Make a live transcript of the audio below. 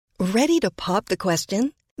Ready to pop the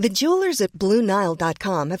question? The jewelers at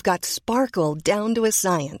BlueNile.com have got sparkle down to a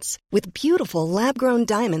science with beautiful lab-grown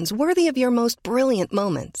diamonds worthy of your most brilliant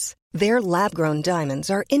moments. Their lab-grown diamonds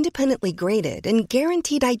are independently graded and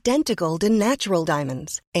guaranteed identical to natural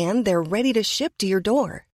diamonds, and they're ready to ship to your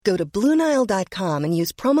door. Go to BlueNile.com and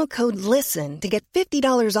use promo code LISTEN to get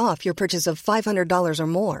 $50 off your purchase of $500 or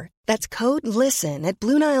more. That's code LISTEN at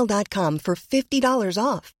BlueNile.com for $50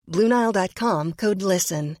 off. BlueNile.com, code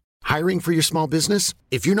LISTEN. Hiring for your small business?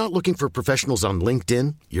 If you're not looking for professionals on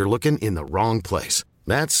LinkedIn, you're looking in the wrong place.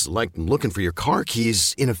 That's like looking for your car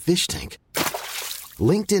keys in a fish tank.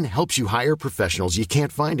 LinkedIn helps you hire professionals you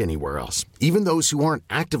can't find anywhere else, even those who aren't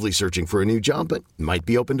actively searching for a new job but might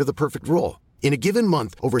be open to the perfect role. In a given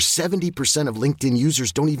month, over 70% of LinkedIn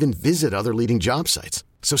users don't even visit other leading job sites.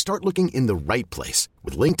 So start looking in the right place.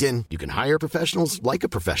 With LinkedIn, you can hire professionals like a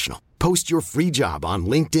professional. Post your free job on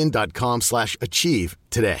linkedin.com/achieve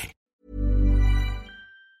today.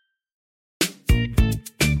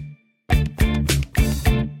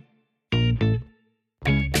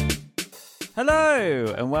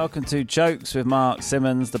 Hello, and welcome to Jokes with Mark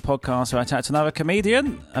Simmons, the podcast where I chat to another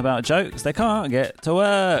comedian about jokes they can't get to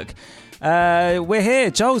work. We're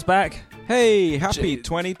here. Joel's back. Hey, happy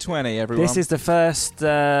 2020, everyone. This is the first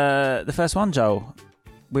one, Joel,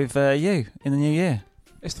 with you in the new year.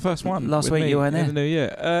 It's the first one. Last week you weren't in there. the new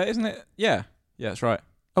year, isn't it? Yeah, that's right.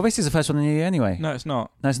 Oh, this is the first one in the new year anyway. No, it's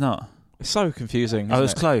not. No, it's not. It's so confusing. Oh, it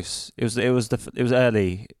was close. It was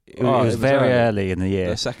early. It was very early in the year.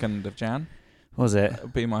 The 2nd of Jan. Was it? That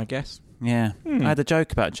would be my guess. Yeah. I had a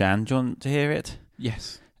joke about Jan. Do you want to hear it?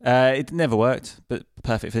 Yes. It never worked, but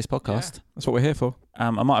perfect for this podcast. Yeah, that's what we're here for. I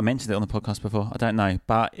might have mentioned it on the podcast before. I don't know,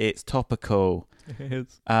 but it's topical. It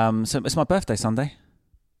is. So it's my birthday Sunday.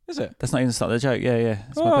 Is it? That's not even the start of the joke. Yeah.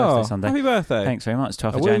 It's my birthday Sunday. Happy birthday. Thanks very much.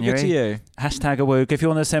 12th of Awooga January. to you. Hashtag Awooga. If you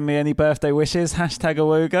want to send me any birthday wishes, hashtag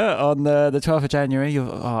Awooga on the 12th of January.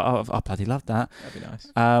 I bloody love that. That'd be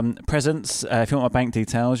nice. Presents. If you want my bank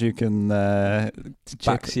details, you can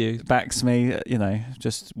backs me.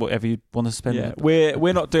 Just whatever you want to spend. Yeah,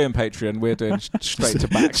 we're not doing Patreon. We're doing straight to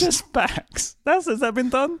backs. Just backs. Has that been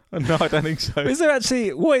done? No, I don't think so. Is there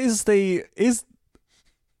actually? What is the?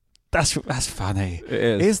 That's funny. It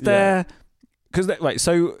is. Is there? Because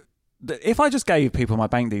if I just gave people my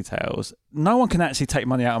bank details, no one can actually take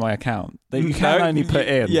money out of my account. You can only put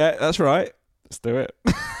in. Yeah, that's right. Let's do it.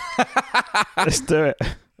 Let's do it.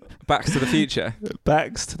 Backs to the future.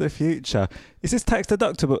 Backs to the future. Is this tax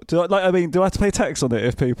deductible? Do I have to pay tax on it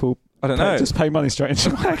if people? I don't know. Just pay money straight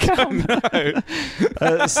into my account.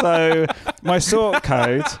 No. So my sort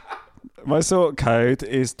code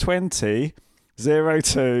is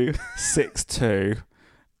 200262.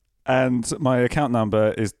 And my account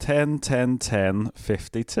number is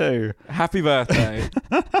 10101052. Happy birthday.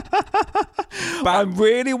 I'm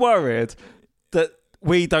really worried that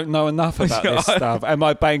we don't know enough about this stuff, and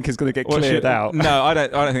my bank is going to get cleared out. No, I don't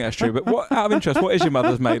think that's true. But out of interest, what is your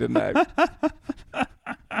mother's maiden name?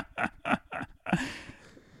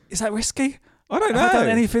 Is that risky? I don't know. Have I done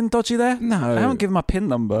anything dodgy there? No. I haven't given my PIN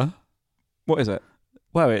number. What is it?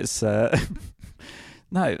 Well, it's no,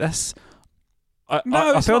 that's. I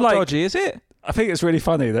It's feel not like dodgy, is it? I think it's really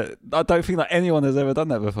funny that I don't think that anyone has ever done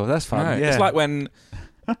that before. That's fun. No, Yeah. It's like when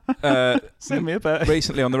send me a bet.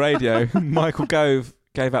 recently on the radio, Michael Gove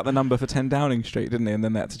gave out the number for 10 Downing Street, didn't he? And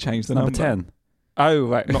then they had to change the number. 10. Oh,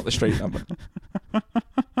 right. Not the street number.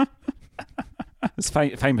 It's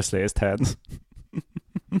famously, it's 10.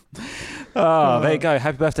 There you go.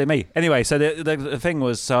 Happy birthday, me. Anyway, so the thing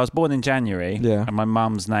was, I was born in January, and my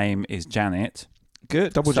mum's name is Janet.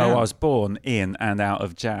 Good, double So Jan. I was born in and out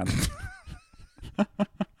of Jan.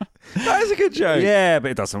 That is a good joke. Yeah,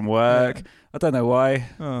 but it doesn't work. Yeah. I don't know why.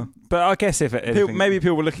 Oh. But I guess if it... Maybe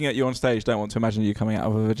people were looking at you on stage don't want to imagine you coming out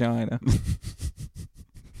of a vagina.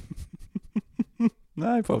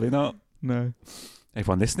 No, probably not. No.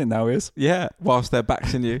 Everyone listening now is. Yeah, whilst they're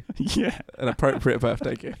backing you. Yeah. An appropriate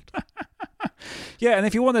birthday gift. Yeah, and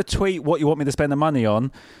if you want to tweet what you want me to spend the money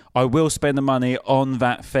on, I will spend the money on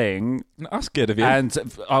that thing. That's good of you.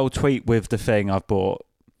 And I'll tweet with the thing I've bought.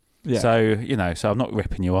 Yeah. So, so I'm not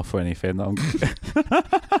ripping you off or anything.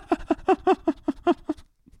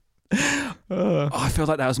 I feel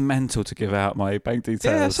like that was mental to give out my bank details.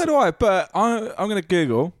 Yeah, so do I. But I'm going to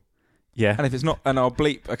Google. Yeah. And if it's not, and I'll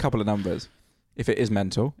bleep a couple of numbers. If it is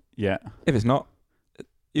mental. Yeah. If it's not,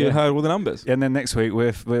 you heard all the numbers. Yeah, and then next week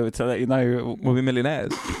we'll to let you know we'll be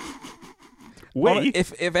millionaires.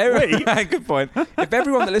 If everyone, good point. If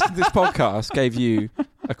everyone that listens to this podcast gave you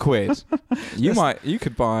a quid, you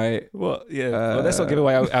could buy what? Yeah. Well, let's not give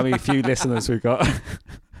away how many few listeners we've got.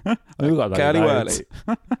 We've got Curly loads.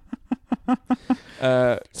 Whirly.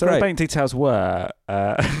 So the bank details were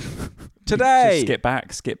today. Skip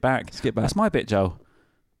back. That's my bit, Joel.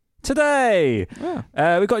 Today,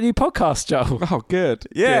 we've got a new podcast, Joel. Oh, good.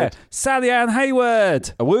 Yeah. Good. Sally Ann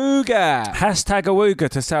Hayward. Awooga. Hashtag awooga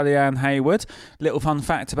to Sally Ann Hayward. Little fun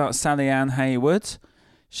fact about Sally Ann Hayward.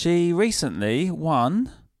 She recently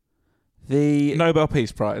won the Nobel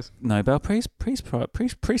Peace Prize. Nobel Priest Prize.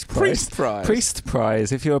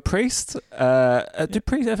 If you're a priest,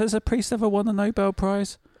 has a priest ever won a Nobel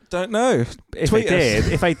Prize? Don't know. If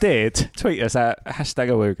they did, tweet us at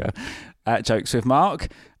 #awooga at Jokes with Mark.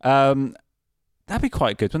 That'd be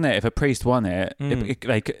quite good, wouldn't it? If a priest won it,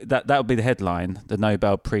 that would be the headline, the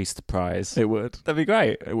Nobel Priest Prize. It would. That'd be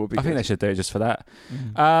great. It would be. I think they should do it just for that.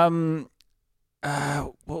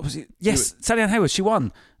 What was it? Yes, Sally Ann Hayward. She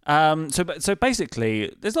won. So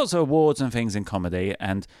basically, there's lots of awards and things in comedy,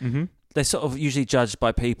 and they're sort of usually judged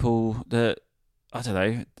by people that, I don't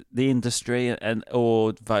know, the industry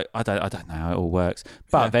or vote. I don't know how it all works.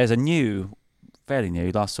 But there's a fairly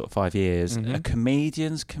new, last sort of 5 years, a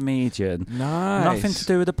comedian's comedian. Nice. Nothing to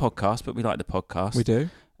do with the podcast, but we like the podcast. We do.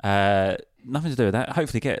 Nothing to do with that.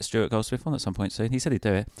 Hopefully get Stuart Goldsmith on at some point soon. He said he'd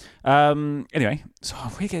do it. Anyway, so I'm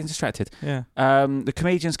really getting distracted. Yeah. The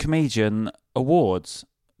Comedian's Comedian Awards.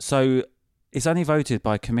 So it's only voted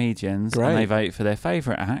by comedians. Great. And they vote for their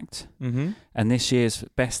favourite act. And this year's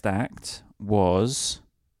best act was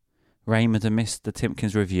Raymond and Mr.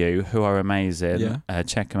 Timpkins Review, who are amazing. Yeah.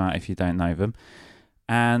 Check them out if you don't know them.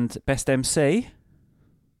 And best MC,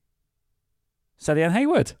 Sally Ann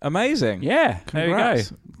Hayward. Amazing. Yeah. Congrats.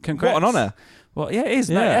 There we go. Congrats. What an honour. Well, yeah, it is.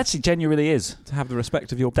 No, it actually genuinely is. To have the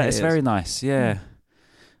respect of your peers. That's very nice, yeah.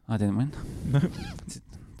 I didn't win. No.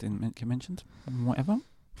 Didn't get mentioned. Whatever.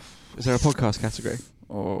 Is there a podcast category?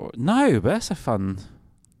 Or no, but that's a fun...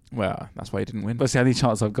 Well, that's why you didn't win. That's the only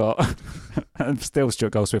chance I've got. And still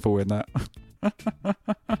Stuart Goldsmith will win that.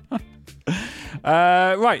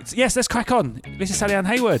 Right, yes, let's crack on. This is Sally Ann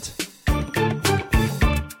Hayward.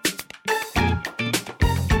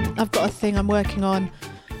 I've got a thing I'm working on,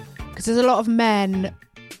 because there's a lot of men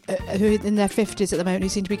who are in their 50s at the moment who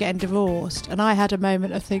seem to be getting divorced, and I had a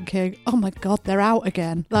moment of thinking, oh my god, they're out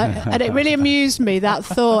again, and it really amused me, that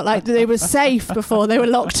thought, like they were safe before they were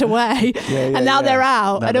locked away, and now they're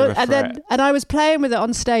out. And I was playing with it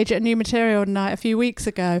on stage at a New Material night a few weeks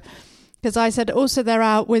ago, because I said also they're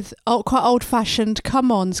out with quite old-fashioned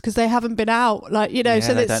come-ons, because they haven't been out, like, you know.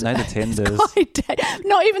 So they don't know the Tinders.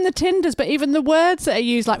 Not even the Tinders, but even the words that are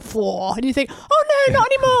used, like "for," and you think, oh no, not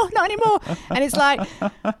anymore. And it's like,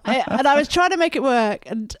 and I was trying to make it work,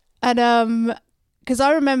 and because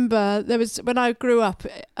I remember there was, when I grew up,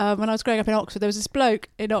 when I was growing up in Oxford, there was this bloke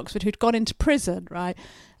in Oxford who'd gone into prison, right?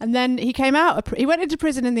 And then he came out. He went into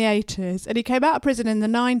prison in the 80s, and he came out of prison in the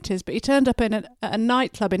 90s. But he turned up in a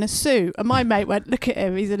nightclub in a suit, and my mate went, "Look at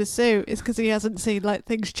him, he's in a suit." It's because he hasn't seen like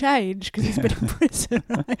things change because he's been in prison.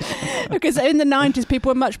 Right? Because in the 90s, people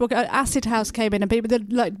were much more. Acid House came in, and people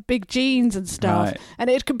had like big jeans and stuff, right. And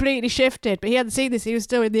it had completely shifted. But he hadn't seen this; he was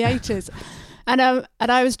still in the 80s. And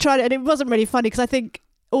I was trying, and it wasn't really funny because I think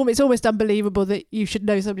it's almost unbelievable that you should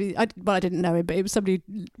know somebody. I didn't know him, but it was somebody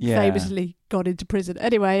famously got into prison.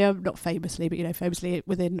 Anyway, not famously, but famously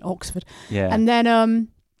within Oxford. Yeah. And then, and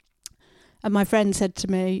my friend said to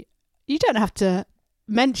me, "You don't have to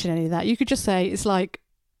mention any of that. You could just say it's like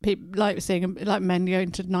people like seeing like men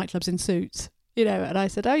going to nightclubs in suits, you know." And I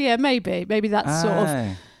said, "Oh yeah, maybe that's sort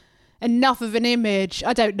of enough of an image.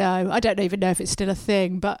 I don't know. I don't even know if it's still a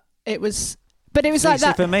thing, but it was." But it was like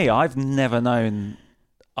that. For me, I've never known.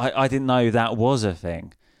 I didn't know that was a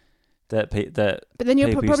thing. But then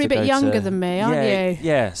you're probably a bit younger than me, aren't you?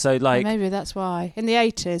 Yeah. So like, maybe that's why. In the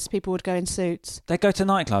 80s, people would go in suits. They go to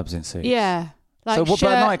nightclubs in suits. Yeah. Like so what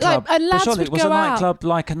about a nightclub? and lads would was go a nightclub out.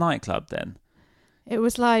 like a nightclub then? It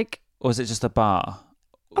was like. Or was it just a bar?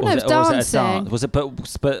 Oh, no, it was dancing. Was it?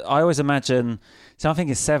 But I always imagine. So I think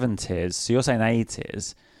it's 70s. So you're saying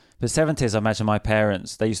 80s. But 70s, I imagine my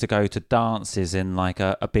parents, they used to go to dances in like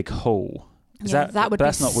a big hall. That would be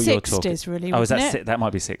that's not what you're talking. 60s, really. Oh, is that that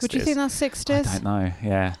might be 60s? Would you think that's 60s? I don't know.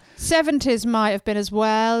 Yeah. 70s might have been as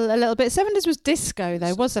well, a little bit. 70s was disco,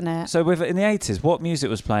 though, wasn't it? So in the 80s, what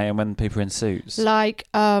music was playing when people were in suits? Like,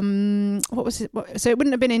 what was it? So it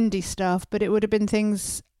wouldn't have been indie stuff, but it would have been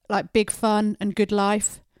things like Big Fun and Good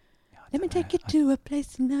Life. Let me take you to a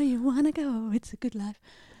place you know you want to go. It's a good life.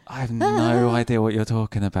 I have no idea what you're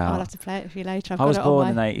talking about. I'll have to play it for you later. I was born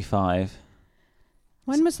in 85.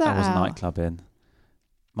 When was that I was out? nightclubbing.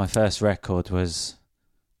 My first record was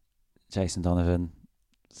Jason Donovan.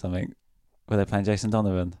 Were they playing Jason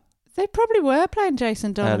Donovan? They probably were playing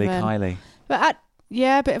Jason Donovan. Early Kylie. But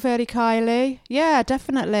Yeah, a bit of early Kylie. Yeah,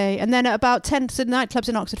 definitely. And then at about 10, so nightclubs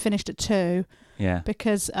in Oxford finished at 2 Yeah.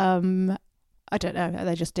 because I don't know,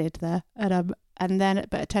 they just did there. And then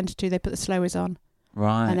but at 10 to 2 they put the slowies on.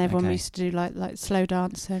 Right. And everyone okay. used to do like slow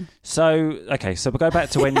dancing. So we'll go back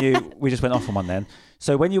to when we just went off on one then.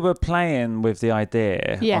 So when you were playing with the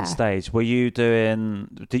idea on stage, were you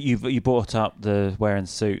you brought up the wearing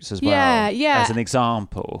suits as well? Yeah. As an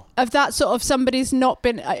example of that sort of somebody's not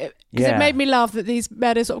been, because it made me laugh that these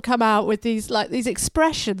men have sort of come out with these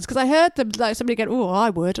expressions, because I heard them like somebody go, oh, I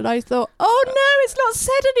would, and I thought, oh no, it's not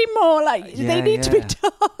said anymore, like they need to be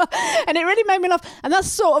done. And it really made me laugh. And that's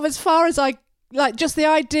sort of as far as I, like, just the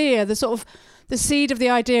idea, the seed of the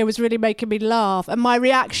idea was really making me laugh, and my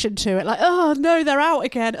reaction to it, like, oh no, they're out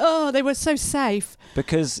again. Oh, they were so safe.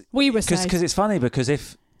 Because we were safe. Because it's funny, because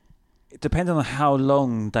if depending on how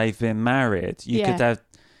long they've been married, you could have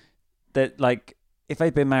that, like, if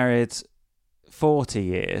they've been married 40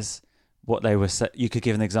 years, what they were you could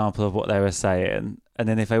give an example of what they were saying, and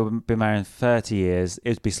then if they would been married 30 years,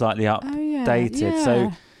 it would be slightly updated.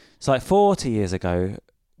 So it's like 40 years ago.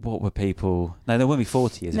 What were people? No, there wouldn't be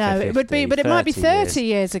 40 years. No, 50, it would be, but it might be 30 years.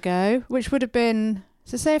 Years ago, which would have been.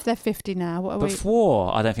 So say if they're 50 now, what are we? But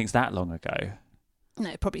 4, I don't think it's that long ago.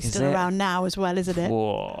 No, probably still around now as well, isn't it?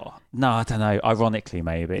 4. No, I don't know. Ironically,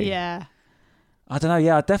 maybe. Yeah. I don't know.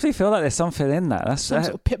 Yeah, I definitely feel like there's something in that. That's some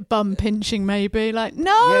sort of bum pinching, maybe. Like,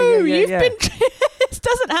 no, you've been. This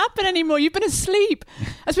doesn't happen anymore. You've been asleep.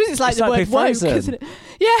 I suppose it's like the word woke, isn't it?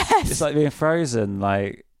 Yes. It's like being frozen,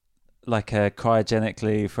 like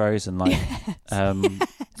cryogenically frozen, like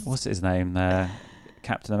what's his name?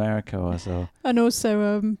 Captain America or so. And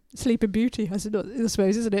also Sleeping Beauty, I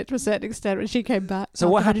suppose, isn't it, to a certain extent, when she came back. So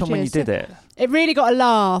what happened when you did it? It really got a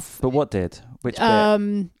laugh. But what did? Which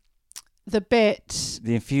bit? The bit.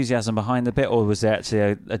 The enthusiasm behind the bit, or was there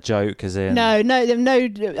actually a joke, as in? No, I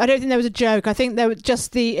don't think there was a joke. I think there was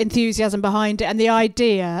just the enthusiasm behind it and the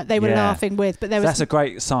idea they were laughing with. But that's a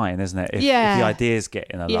great sign, isn't it? If the idea's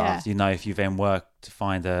getting a laugh, you know, if you then work to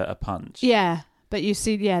find a punch. Yeah. But you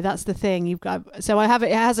see, that's the thing. You've got. So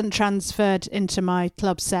it hasn't transferred into my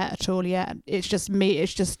club set at all yet. It's just me.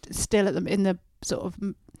 It's just still in the sort of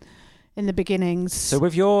in the beginnings. So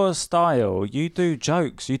with your style, you do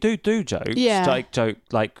jokes. You do jokes. Yeah.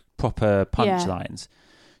 Like proper punchlines. Yeah.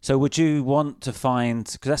 So would you want to find,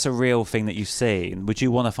 because that's a real thing that you've seen, would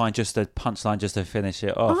you want to find just a punchline just to finish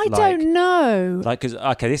it off? I don't know. Like, because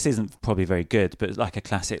this isn't probably very good, but like a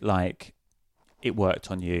classic, like, it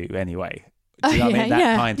worked on you anyway. Do you know what I mean?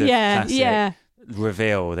 That kind of classic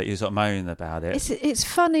reveal that you sort of moan about it. It's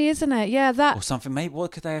funny, isn't it? Yeah, that. Or something. Maybe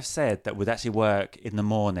what could they have said that would actually work in the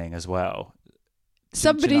morning as well?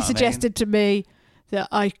 Somebody suggested to me that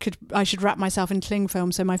I should wrap myself in cling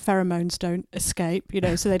film so my pheromones don't escape,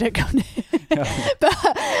 so they don't go near. But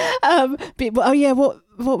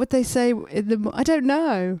what would they say I don't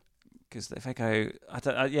know. Because if they go, I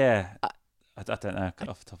don't know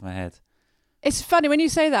off the top of my head. It's funny when you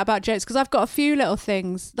say that about jokes, because I've got a few little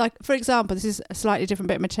things. Like, for example, this is a slightly different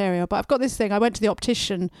bit of material, but I've got this thing. I went to the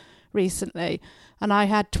optician recently and I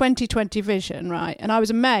had 20/20 vision, right? And I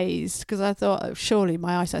was amazed because I thought, oh, surely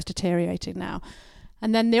my eyesight's deteriorating now.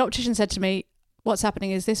 And then the optician said to me, what's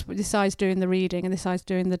happening is this eye's doing the reading and this eye's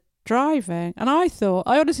doing the driving. And I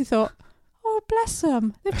honestly thought, oh, bless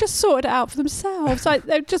them. They've just sorted it out for themselves. Like,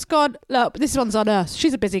 they've just gone, look, this one's on us.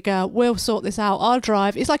 She's a busy girl. We'll sort this out. I'll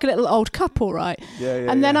drive. It's like a little old couple, right?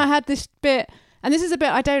 Yeah. And then I had this bit, and this is a bit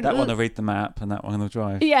I don't... That one will read the map and that one will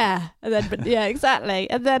drive. Yeah. And then, exactly.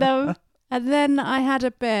 And then and then I had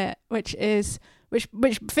a bit which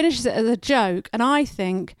finishes it as a joke, and I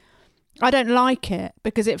think I don't like it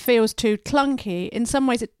because it feels too clunky. In some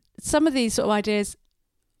ways, some of these sort of ideas,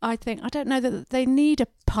 I think, I don't know that they need a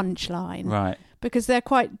punchline. Right. Because they're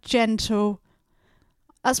quite gentle.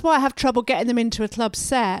 That's why I have trouble getting them into a club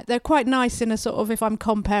set. They're quite nice in a sort of, if I'm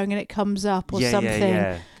comparing and it comes up or something.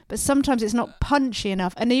 Yeah. But sometimes it's not punchy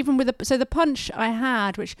enough. And even with the punch I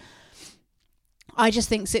had, which I just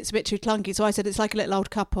think sits a bit too clunky. So I said it's like a little old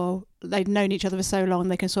couple. They've known each other for so long,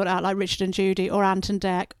 they can sort it out, like Richard and Judy or Ant and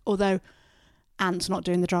Dec, although Ant's not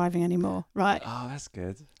doing the driving anymore, right? Oh, that's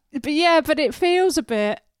good. But it feels a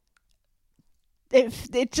bit...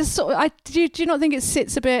 It just sort of... Do you not think it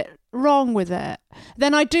sits a bit wrong with it?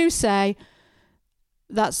 Then I do say...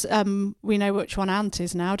 That's we know which one Ant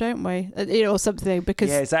is now, don't we? Or something, because...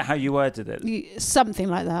 Yeah, is that how you worded it? Something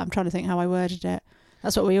like that. I'm trying to think how I worded it.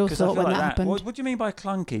 That's what we all thought when that happened. What do you mean by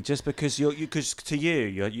clunky? Just because because to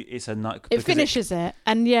you, it's a nut. It finishes it,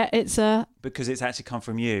 and yet it's a... Because it's actually come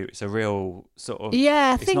from you. It's a real sort of...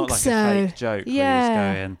 Yeah, I think so. It's not like a fake joke where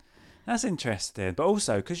you're going... That's interesting. But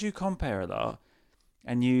also, because you compare a lot,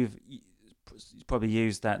 and you've probably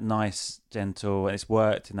used that nice, gentle, and it's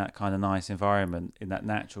worked in that kind of nice environment in that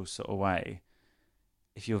natural sort of way.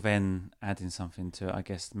 If you're then adding something to it, I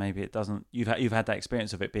guess maybe it doesn't. You've had that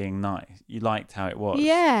experience of it being nice. You liked how it was.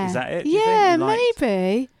 Yeah. Is that it? Do you Yeah, think you liked-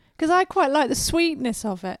 maybe. Because I quite like the sweetness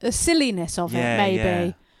of it, the silliness of it, maybe.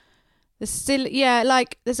 Yeah. The silly, yeah.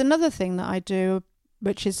 Like there's another thing that I do,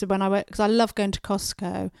 which is when I went, because I love going to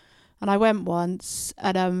Costco, and I went once,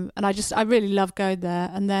 and I really love going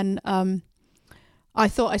there, and then I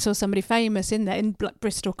thought I saw somebody famous in there in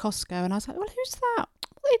Bristol Costco, and I was like, well, who's that?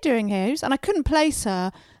 What are they doing here? And I couldn't place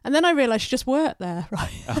her. And then I realised she just worked there,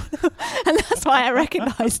 right? And that's why I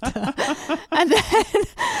recognised her.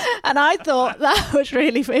 And I thought that was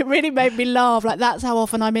it really made me laugh. Like, that's how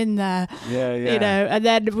often I'm in there. Yeah. You know, and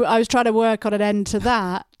then I was trying to work on an end to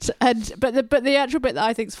that. But the actual bit that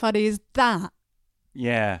I think's funny is that.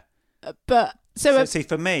 Yeah. But so see,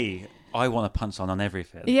 for me, I want to punch on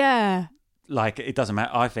everything. yeah. Like, it doesn't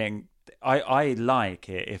matter. I think I like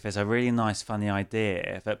it if there's a really nice, funny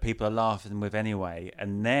idea that people are laughing with anyway,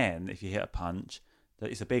 and then if you hit a punch,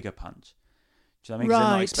 that it's a bigger punch. Do you know what I mean? 'Cause they're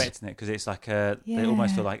not Right. expecting it, because it's like they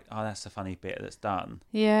almost feel like, oh, that's a funny bit that's done.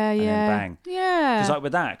 Yeah, And yeah. then bang. Yeah. Because like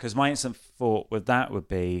with that, because my instant thought with that would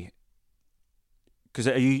be, because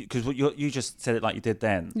you just said it like you did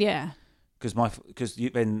then. yeah. Because you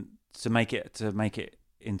then to make it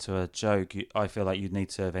into a joke, I feel like you'd need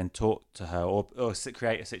to then talk to her or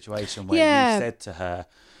create a situation where Yeah. you said to her,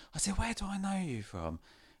 I said, where do I know you from?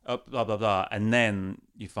 Blah, blah, blah. And then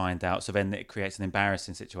you find out. So then it creates an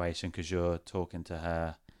embarrassing situation because you're talking to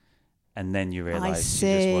her, and then you I realise she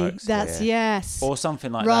see. just works That's here. yes. Or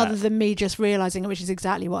something like Rather that. than me just realising it, which is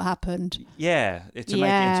exactly what happened. Yeah, to make it into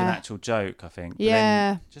Yeah. an actual joke, I think. But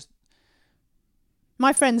Yeah. then just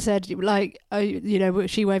My friend said, like, you know,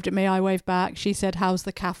 she waved at me, I waved back. She said, how's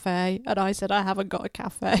the cafe? And I said, I haven't got a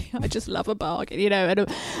cafe. I just love a bargain, you know.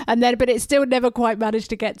 And then, but it still never quite managed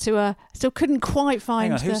to get to still couldn't quite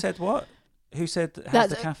find hang on, who the- said what? Who said how's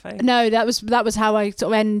the cafe? No, that was how I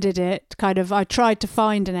sort of ended it. Kind of, I tried to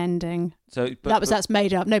find an ending. So That's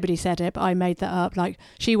made up. Nobody said it, but I made that up. Like,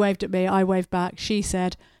 she waved at me, I waved back. She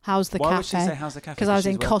said, how's the why cafe? would she say how's the cafe? Because I was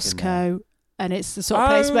in she's working there. Costco, and it's the sort of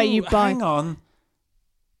place where you buy. Hang on.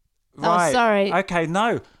 Oh, Right. sorry. Okay,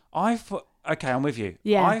 no. I thought. Okay, I'm with you.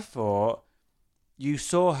 Yeah. I thought you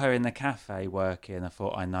saw her in the cafe working. I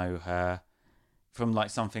thought I know her from like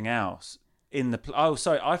something else in the. Oh,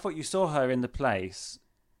 sorry. I thought you saw her in the place.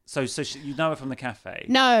 So you know her from the cafe.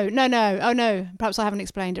 No. Oh no. Perhaps I haven't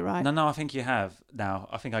explained it right. No. I think you have now.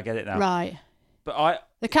 I think I get it now. Right. But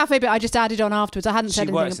The cafe bit I just added on afterwards. I hadn't said she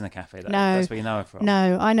anything. works in the cafe. Though. No. That's where you know her from.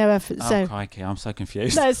 No, I know her. Oh, crikey! I'm so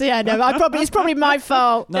confused. No, so yeah, no. It's probably my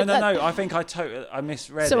fault. No. I think I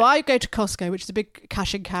misread So it. I go to Costco, which is a big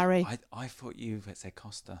cash and carry. I thought you said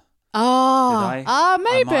Costa. Oh, Did I?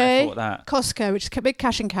 maybe. I might have thought that. Costco, which is a big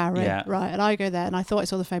cash and carry. Yeah. Right. And I go there, and I thought I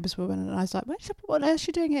saw the famous woman, and I was like, what else is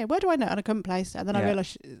she doing here? Where do I know? And I couldn't place it. And then I Yeah.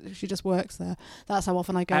 realised she just works there. That's how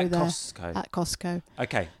often I go At there. Costco. At Costco.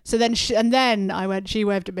 Okay. So then I went, she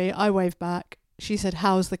waved at me, I waved back. She said,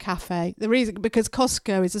 how's the cafe? The reason, because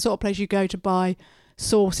Costco is the sort of place you go to buy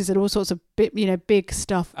sauces and all sorts of big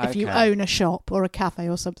stuff if you Okay. own a shop or a cafe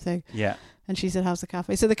or something. Yeah. And she said, how's the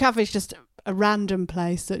cafe? So the cafe is just a random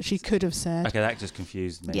place that she could have said. Okay, that just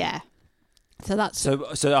confused me. Yeah. So that's... So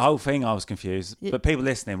the whole thing, I was confused. Yeah. But people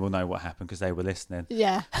listening will know what happened because they were listening.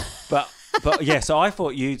 Yeah. But yeah. So I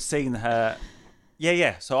thought you'd seen her.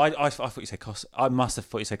 Yeah. So I thought you said Costa. I must have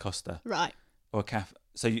thought you said Costa Right. or a cafe.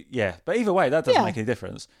 So yeah. But either way, that doesn't Yeah. make any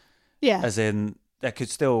difference. Yeah. As in, there could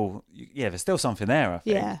still. Yeah. There's still something there. I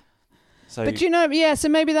think. Yeah. So. But so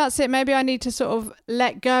maybe that's it. Maybe I need to sort of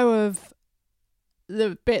let go of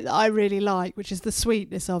the bit that I really like, which is the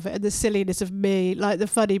sweetness of it and the silliness of me. Like the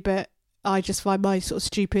funny bit, I just find my sort of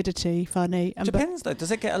stupidity funny. Depends though. Does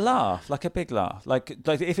it get a laugh? Like a big laugh? Like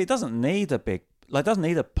if it doesn't need a big. Like, it doesn't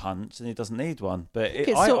need a punch and it doesn't need one. But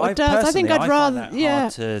it sort of does. I think personally, I'd rather- find that yeah.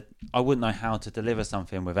 hard to. I wouldn't know how to deliver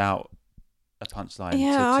something without a punchline.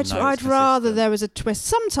 Yeah, to know I'd it's rather consistent. there was a twist.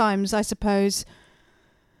 Sometimes, I suppose,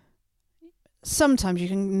 sometimes you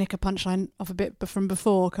can nick a punchline off a bit from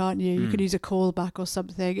before, can't you? You can use a callback or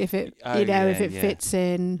something if it, Oh, if yeah, it yeah. fits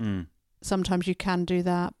in. Mm. Sometimes you can do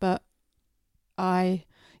that, but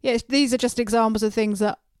these are just examples of things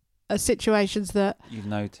that are situations that. You've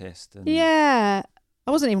noticed. And Yeah,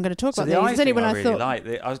 I wasn't even going to talk So about the these. eye It's only thing when I I really thought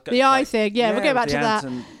like. the eye thing. Yeah, we'll go back to that.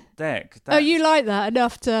 Ant and Deck. Oh, you like that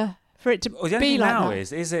enough for it to Well, the only be thing like now that?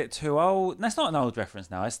 is it too old? That's not an old reference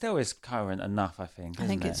now. It still is current enough, I think. I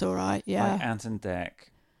think isn't it's it? all right. Yeah. Like Ant and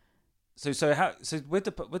Deck. So with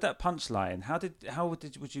that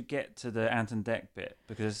punchline, would you get to the Anton Deck bit?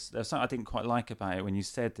 Because there's something I didn't quite like about it when you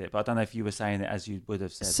said it, but I don't know if you were saying it as you would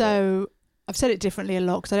have said it. So I've said it differently a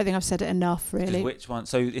lot because I don't think I've said it enough, really. Which one?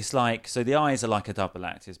 So it's like, so the eyes are like a double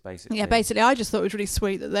act, is basically. Yeah, basically, I just thought it was really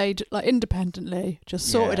sweet that they'd like independently just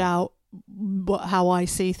sorted out how I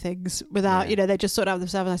see things without, they just sorted out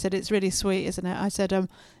themselves. And I said, it's really sweet, isn't it? I said,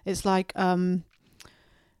 it's like,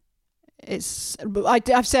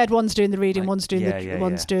 I've said one's doing the reading, one's doing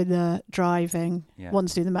doing the driving,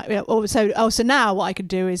 one's doing the so now what I could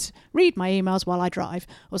do is read my emails while I drive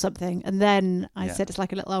or something, and then I said it's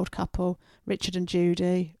like a little old couple, Richard and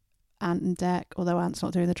Judy, Ant and Dec, although Ant's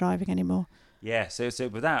not doing the driving anymore. Yeah, so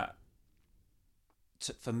with that,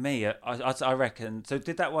 for me, I reckon. So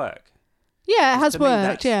did that work? Yeah, it has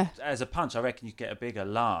worked. Yeah, as a punch, I reckon you get a bigger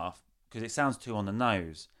laugh because it sounds too on the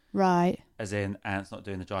nose. Right. As in, Ant's not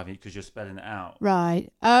doing the driving because you're spelling it out.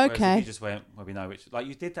 Right. Okay. Whereas if you just went, well, we know which. Like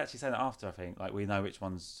you did actually say that after, I think. Like we know which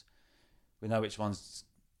one's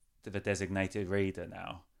the designated reader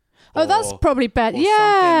now. Oh, that's probably better.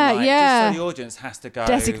 Yeah, just so the audience has to go.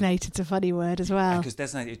 Designated is a funny word as well. Because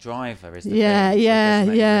designated driver is the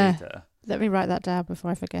reader. Let me write that down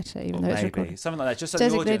before I forget it. Even though it's recorded. Something like that. Just so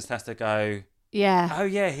the audience has to go. Yeah. Oh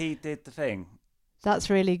yeah, he did the thing. That's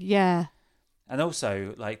really And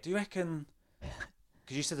also, like, do you reckon?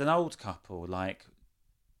 Because you said an old couple, like,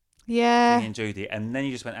 Vinny and Judy, and then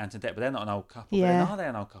you just went Ant and Dec, but they're not an old couple. Yeah. But then are they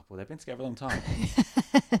an old couple? They've been together a long time.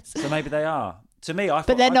 So maybe they are. To me, I thought.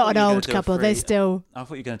 But they're not an old couple. They're still. I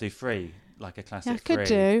thought you were going to do 3, like a classic. I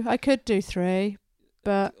could do 3,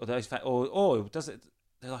 but. Or does it?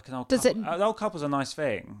 They're like an old. Couple. An old couple's a nice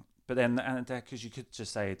thing, but then Ant and Dec, because you could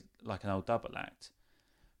just say like an old double act,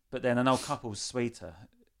 but then an old couple's sweeter.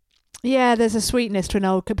 Yeah, there's a sweetness to an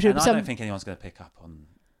old couple. And I don't think anyone's going to pick up on...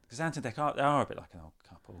 Because Ant and Dec are a bit like an old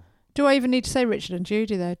couple. Do I even need to say Richard and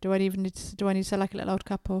Judy, though? Do I need to say like a little old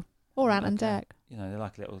couple? Or Ant and Dec? They're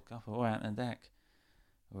like a little couple. Or Ant and Dec.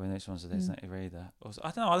 Or which one's a designated reader. Also, I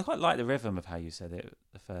don't know, I quite like the rhythm of how you said it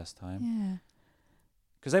the first time. Yeah.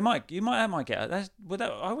 Because I might get... I would get a little...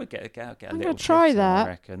 I'm going to try that. I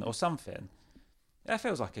reckon. Or something. That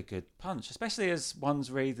feels like a good punch. Especially as one's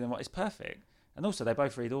reading what is perfect. And also, they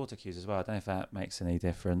both read auto cues as well. I don't know if that makes any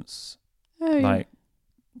difference. Oh, yeah. Like,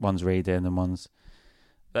 one's reading and one's...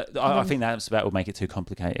 But I think that would make it too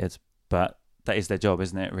complicated. But that is their job,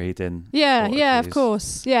 isn't it? Reading. Yeah, of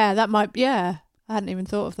course. Yeah, that might... Yeah, I hadn't even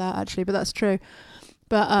thought of that, actually, but that's true.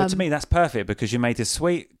 But to me, that's perfect because you made a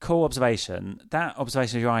sweet, cool observation. That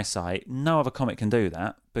observation of your eyesight, no other comic can do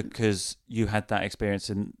that because you had that experience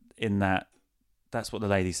in that... That's what the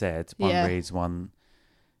lady said. One reads, one...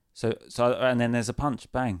 So, and then there's a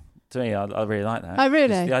punch, bang. To me, I really like that. Oh,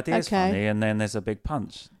 really? The idea is funny, and then there's a big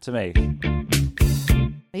punch. To me,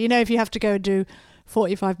 if you have to go and do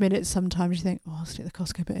 45 minutes, sometimes you think, "Oh, I'll stick the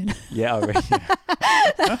Costco bit in." Yeah, I'll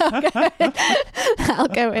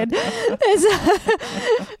go in.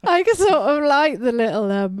 I sort of like the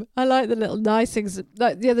little. I like the little nice things.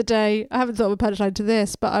 Like the other day, I haven't thought of a punchline to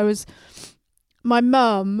this, but my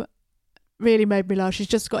mum really made me laugh. She's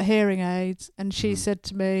just got hearing aids, and she said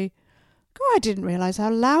to me, "God, I didn't realise how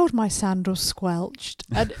loud my sandals squelched."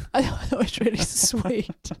 And I thought it was really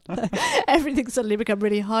sweet. Everything suddenly became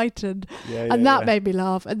really heightened, and that made me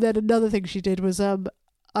laugh. And then another thing she did was,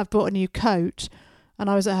 I've bought a new coat, and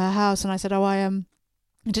I was at her house, and I said, I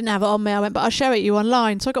didn't have it on me. I went, but I'll show it you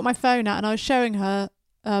online. So I got my phone out, and I was showing her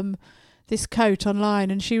this coat online,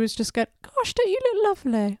 and she was just going, "Gosh, don't you look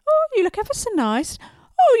lovely? Oh, you look ever so nice.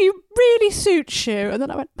 Oh, you really suits you." And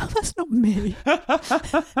then I went, "Oh, that's not me.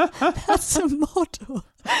 That's a model."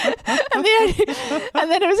 And then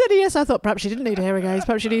it was only I thought perhaps she didn't need hearing aids,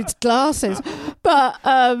 perhaps she needs glasses. But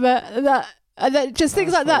just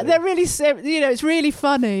things like that. They're really, it's really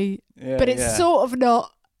funny, but it's sort of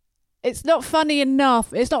not. It's not funny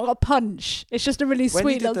enough. It's not got a punch. It's just a really sweet.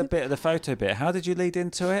 When you did the photo bit, how did you lead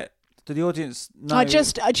into it? Did the audience know? Do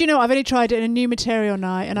you know what? I've only tried it in a new material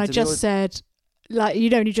night, and I just said. Like, you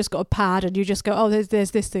just got a pad and you just go, "Oh, there's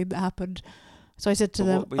this thing that happened." So I said to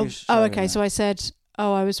them, "Oh, okay." So I said,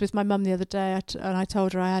 I was with my mum the other day and I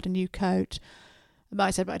told her I had a new coat. But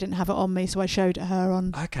I said, but I didn't have it on me, so I showed it her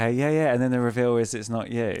on. Okay, yeah. And then the reveal is it's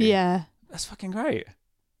not you. Yeah. That's fucking great.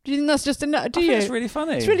 Do you think that's just enough? I think it's really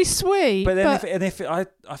funny. It's really sweet. But then if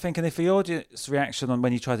the audience reaction on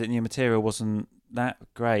when you tried it new material wasn't that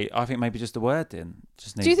great, I think maybe just the wording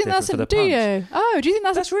just needs. Do you think that's do you? Oh, do you think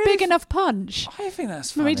that's a really big enough punch? I think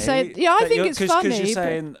that's funny. For me to say, yeah, I think it's funny. Because you're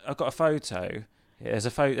saying I've got a photo. There's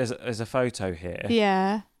a photo here.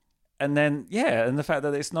 Yeah. And then, and the fact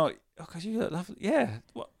that it's not, because you look lovely. Yeah.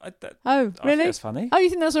 Oh, I think really? that's funny. Oh, you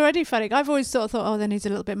think that's already funny? I've always sort of thought, there needs a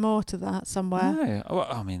little bit more to that somewhere. No. Well,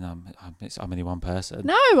 I mean, I'm only one person.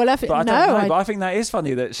 No, well, I don't know, but I think that is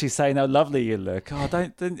funny that she's saying how lovely you look.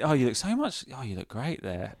 Oh, you look so much. Oh, you look great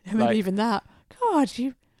there. Maybe even that. God,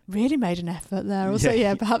 you really made an effort there. Also,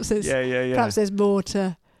 perhaps it's perhaps there's more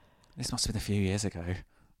to. This must have been a few years ago.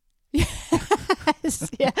 Yes,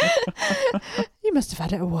 yeah. You must have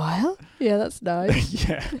had it a while. Yeah, that's nice.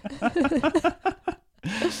 Yeah.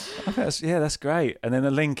 That's great. And then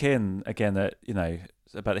the link in again that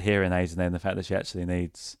about the hearing aids, and then the fact that she actually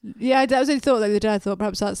needs. Yeah, that was the thought the other day. I thought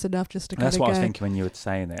perhaps that's enough just to. That's what I was thinking when you were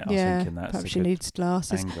saying it. I was thinking that's perhaps she needs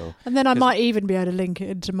glasses, angle. And then I might even be able to link it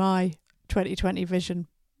into my 20/20 vision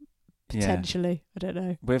potentially. I don't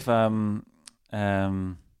know. With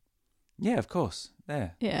yeah, of course.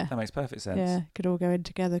 There. Yeah. That makes perfect sense. Yeah, could all go in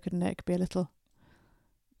together, couldn't it? It could be a little.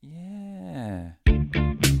 Yeah.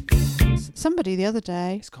 Somebody the other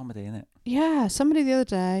day. It's comedy, isn't it? Yeah, somebody the other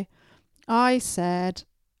day. I said,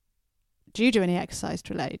 "Do you do any exercise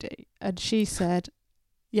to a lady?" And she said,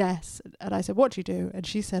 "Yes." And I said, "What do you do?" And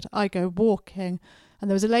she said, "I go walking." And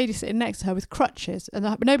there was a lady sitting next to her with crutches, and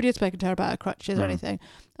nobody had spoken to her about her crutches or anything.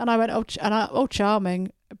 And I went, "Oh,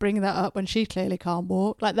 charming, bringing that up when she clearly can't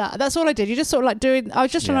walk like that." That's all I did. You just sort of like doing. I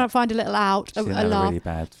was just trying to find a little out. She didn't have a really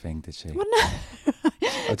bad thing, did she? Well, no,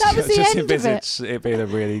 that was the end of it. It being a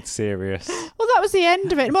really serious. Well, that was the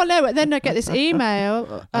end of it. Well, no, then I get this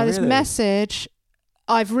email, this message.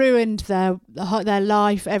 I've ruined their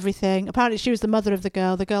life, everything. Apparently, she was the mother of the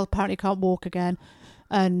girl. The girl apparently can't walk again,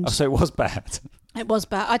 and so it was bad. It was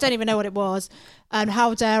bad. I don't even know what it was, and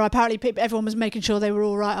how dare! Apparently, everyone was making sure they were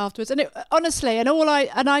all right afterwards. And honestly,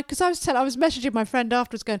 because I was messaging my friend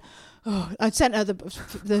afterwards, going, "Oh," I'd sent her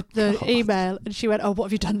the email, and she went, "Oh, what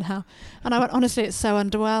have you done now?" And I went, "Honestly, it's so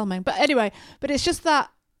underwhelming." But anyway, it's just that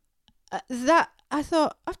I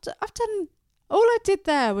thought I've done all I did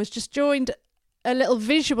there was just joined a little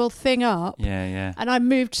visual thing up. Yeah. And I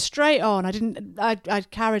moved straight on. I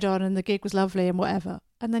carried on, and the gig was lovely and whatever.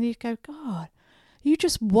 And then you go, God. You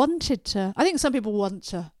just wanted to. I think some people want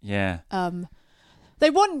to. Yeah.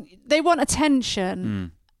 They want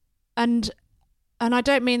attention, and I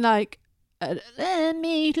don't mean like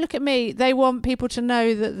me. Look at me. They want people to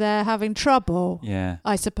know that they're having trouble. Yeah.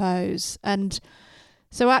 I suppose, and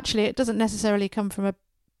so actually, it doesn't necessarily come from a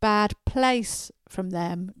bad place from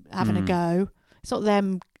them having a go. It's not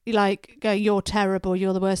them like going, "You're terrible.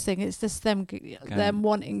 You're the worst thing." It's just them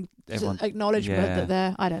wanting acknowledgement that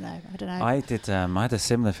they're. I don't know. I did. I had a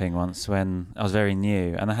similar thing once when I was very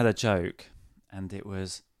new, and I had a joke, and it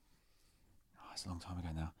was. It's a long time ago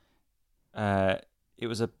now. It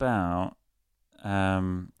was about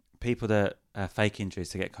people that fake injuries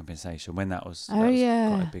to get compensation. When that was quite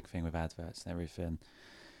a big thing with adverts and everything.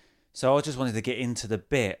 So I just wanted to get into the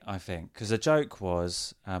bit, I think, because the joke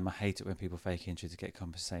was, I hate it when people fake injury to get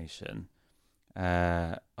compensation.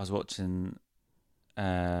 I was watching,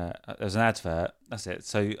 there was an advert, that's it.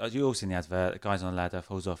 So you all seen the advert, the guy's on a ladder,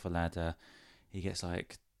 falls off a ladder, he gets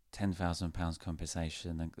like £10,000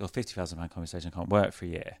 compensation, or £50,000 compensation, can't work for a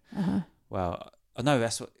year. Uh-huh. Well, I know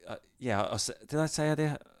that's what, did I say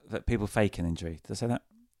earlier that people fake an injury? Did I say that?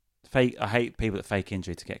 I hate people that fake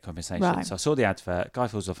injury to get compensation. Right. So I saw the advert, guy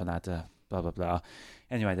falls off a ladder, blah, blah, blah.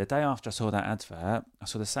 Anyway, the day after I saw that advert, I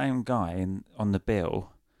saw the same guy on the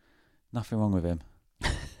bill. Nothing wrong with him.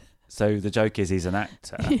 So the joke is he's an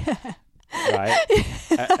actor. Yeah. Right?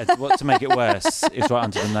 What to make it worse is right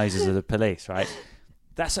under the noses of the police, right?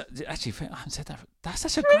 That's actually, I haven't said that. That's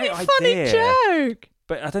such a really great funny idea. Joke.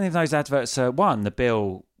 But I don't even know those adverts are, one, the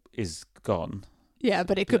bill is gone. Yeah,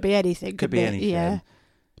 but it could be anything. Could be anything. Yeah.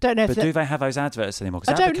 Don't know. But do they have those adverts anymore?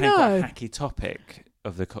 Because that became quite a hacky topic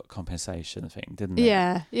of the compensation thing, didn't it?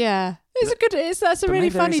 Yeah. That's a really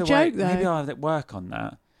funny joke, though. Maybe I'll work on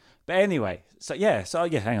that. But anyway, hang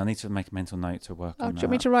on, I need to make a mental note to work on that. Do you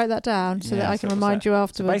want me to write that down so that I can remind you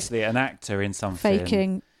afterwards? So basically, an actor in something.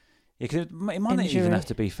 Faking. Yeah, cause it might not even have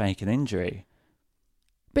to be faking injury.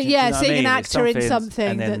 But you know what seeing I mean? an actor in something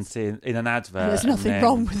and then seeing in an advert. There's nothing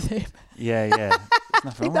wrong with him. Yeah. There's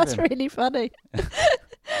nothing wrong that's with him. really funny.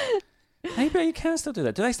 Maybe you can still do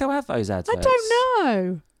that. Do they still have those adverts? I don't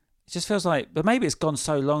know. It just feels like, but maybe it's gone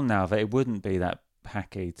so long now that it wouldn't be that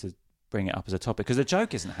hacky to bring it up as a topic, because the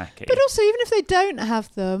joke isn't hacky. But also, even if they don't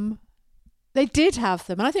have them, they did have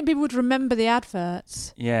them, and I think people would remember the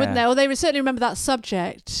adverts, wouldn't they? Or they would certainly remember that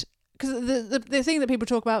subject. Because the thing that people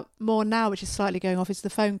talk about more now, which is slightly going off, is the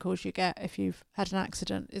phone calls you get if you've had an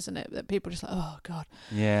accident, isn't it? That people are just like, oh God.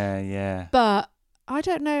 Yeah. But I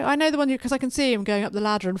don't know. I know the one because I can see him going up the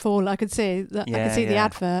ladder and falling. I can see that. I can see the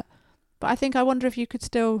advert. But I wonder if you could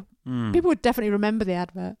still. People would definitely remember the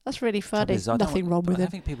advert. That's really funny. Nothing wrong with it. I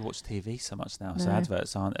don't think people watch TV so much now, so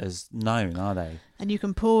adverts aren't as known, are they? And you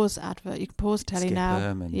can pause advert. You can pause telly Skip now.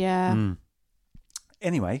 them and, yeah.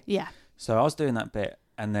 Anyway. Yeah. So I was doing that bit,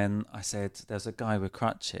 and then I said, "There's a guy with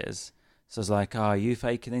crutches." So I was like, "Oh, are you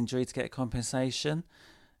faking injury to get compensation?"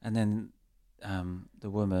 And then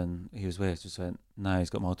the woman he was with just went, "No,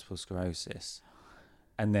 he's got multiple sclerosis."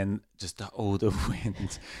 And then just all the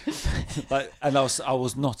wind, and I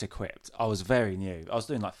was not equipped. I was very new. I was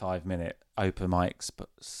doing like 5-minute open mics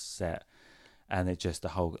set, and it just the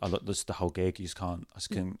whole gig. You just can't. I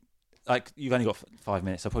just couldn't. Like, you've only got 5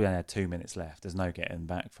 minutes. I probably only had 2 minutes left. There's no getting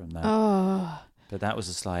back from that. Oh. But that was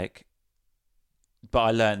just like. But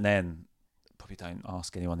I learned then. Probably don't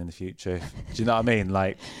ask anyone in the future. Do you know what I mean?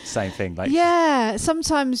 Like, same thing. Like, yeah.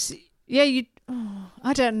 Sometimes. Yeah. You.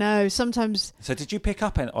 I don't know. Sometimes. So did you pick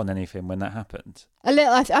up on anything when that happened? A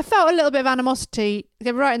little. I felt a little bit of animosity.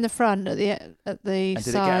 They were right in the front at the and did side.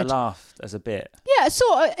 it get a laugh as a bit? Yeah,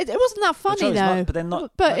 sort of. It wasn't that funny though. But then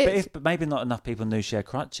not. But maybe not enough people knew she had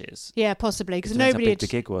crutches. Yeah, possibly because nobody had. The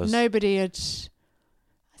gig was. Nobody had.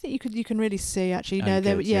 I think you can really see actually. No,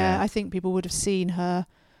 I think people would have seen her.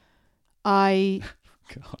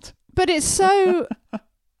 God. But it's so.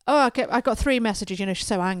 Oh, I got 3 messages. You know, she's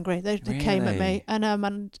so angry. They came at me,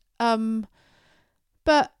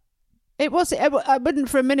 but it was. I wouldn't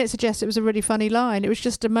for a minute suggest it was a really funny line. It was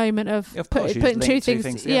just a moment of putting two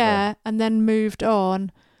things yeah, and then moved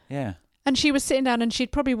on. Yeah. And she was sitting down, and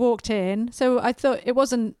she'd probably walked in. So I thought it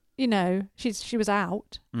wasn't. You know, she was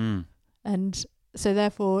out, and so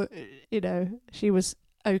therefore, you know, she was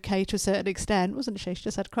okay to a certain extent, wasn't she? She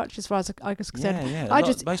just had crutches, as far as I was concerned. Yeah.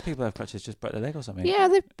 Most people have crutches, just break their leg or something. Yeah,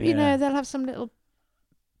 you know, they'll have some little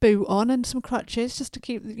boot on and some crutches just to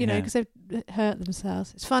keep, you know, because they've hurt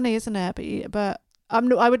themselves. It's funny, isn't it? But I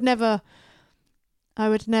would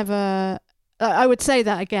say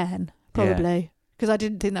that again, probably, because I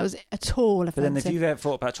didn't think that was at all offensive. But then, if you've ever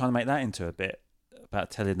thought about trying to make that into a bit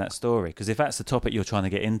about telling that story, because if that's the topic you're trying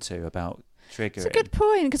to get into about triggering. It's a good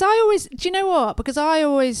point, because do you know what? Because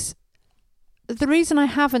the reason I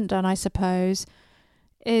haven't done, I suppose,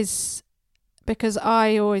 is because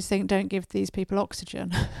I always think, don't give these people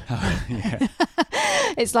oxygen. Oh, yeah.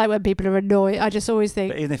 It's like when people are annoyed. I just always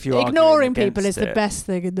think, even if you're ignoring people is the best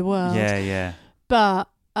thing in the world. Yeah. But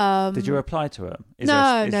did you reply to him? No.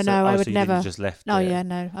 I would never. You just left. Oh yeah,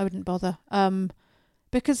 no, I wouldn't bother.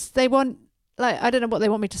 Because they want, like, I don't know what they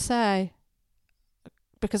want me to say.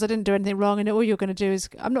 Because I didn't do anything wrong, and all you're going to do is,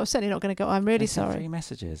 certainly not going to go, I'm really sorry. 3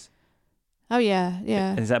 messages. Oh yeah.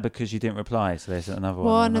 And is that because you didn't reply? So there's another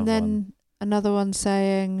one. And then another one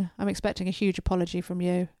saying, I'm expecting a huge apology from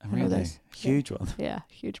you. Really? Huge one? Yeah,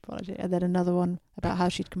 huge apology. And then another one about how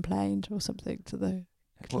she'd complained or something to the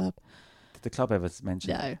club. Did the club ever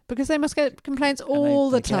mention No, because they must get complaints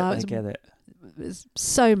all the time. They get it. There's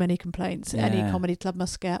so many complaints any comedy club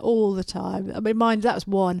must get all the time. I mean, that was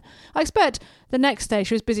one. I expect the next day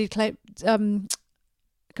she was busy complaining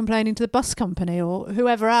to the bus company or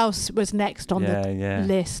whoever else was next on the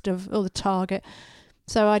list or the target.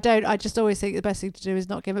 So I just always think the best thing to do is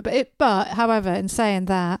not give it. But however, in saying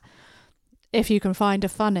that, if you can find a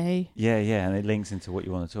funny, and it links into what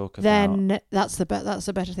you want to talk about, then that's the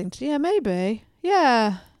better thing to do. Yeah, maybe.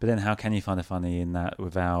 Yeah. But then, how can you find a funny in that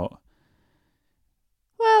without?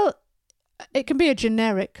 Well, it can be a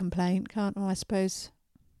generic complaint, can't it? I suppose.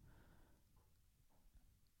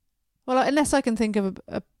 Well, unless I can think of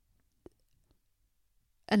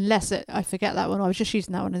I forget that one. I was just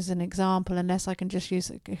using that one as an example. Unless I can just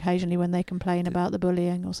use it occasionally when they complain about the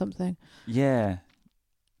bullying or something. Yeah.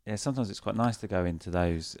 Sometimes it's quite nice to go into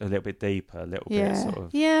those a little bit deeper, a little bit sort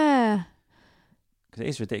of. Yeah. Because it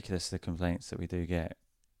is ridiculous, the complaints that we do get.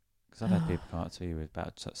 Because I've had people come up to you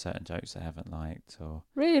about certain jokes they haven't liked, or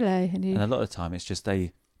really, and a lot of the time it's just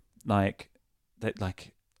they won't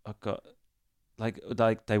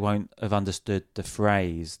have understood the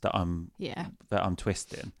phrase that I'm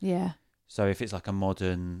twisting. Yeah. So if it's like a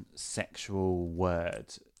modern sexual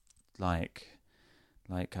word, like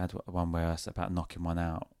I had one where I said about knocking one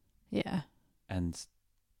out. Yeah. And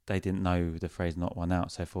they didn't know the phrase "knock one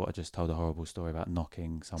out," so I thought I just told a horrible story about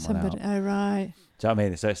knocking someone out. Oh right. Do you know what I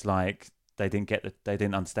mean? So it's like they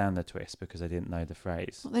didn't understand the twist because they didn't know the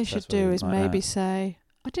phrase. What they should do is maybe say,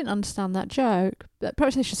 "I didn't understand that joke." But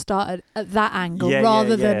perhaps they should start at that angle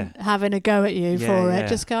rather than having a go at you for it.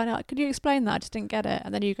 Just going, "Could you explain that? I just didn't get it."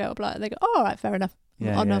 And then you go up like, they go, "Oh, all right, fair enough."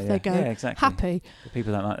 Off they go. Yeah, exactly. Happy. But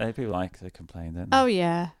people like to complain, don't they? Oh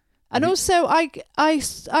yeah. And also I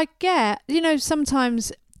get,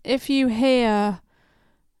 sometimes if you hear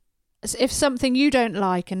if something you don't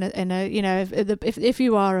like in a you know, if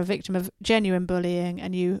you are a victim of genuine bullying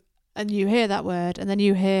and you hear that word and then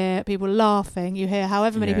you hear people laughing, you hear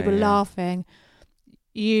however many people laughing,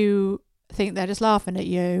 you think they're just laughing at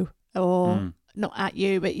you or not at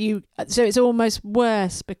you, but so it's almost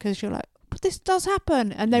worse because you're like, but this does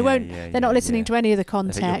happen, and they're not listening to any of the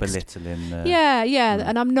context. You're belittling the...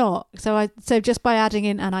 and I'm not. So just by adding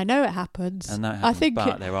in, and I know it happens, and that happens, I think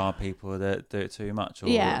there are people that do it too much, or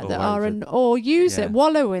use it,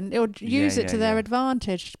 wallow in, or use it to their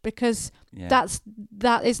advantage, because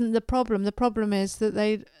that isn't the problem. The problem is that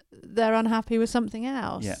they're unhappy with something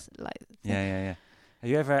else. Yeah. Have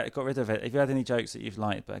you ever got rid of it? Have you had any jokes that you've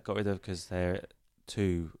liked but got rid of because they're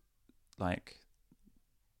too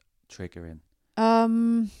triggering?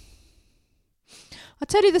 I'll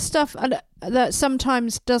tell you the stuff that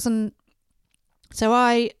sometimes doesn't. So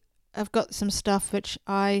I have got some stuff which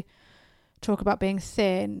I talk about being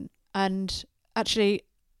thin, and actually,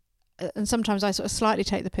 and sometimes I sort of slightly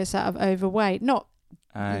take the piss out of overweight, not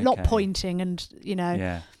pointing, and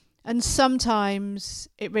and sometimes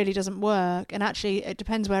it really doesn't work, and actually it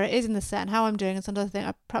depends where it is in the set and how I'm doing, and sometimes I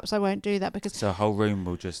think perhaps I won't do that because... So a whole room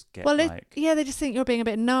will just get they just think you're being a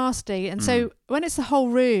bit nasty, and so when it's the whole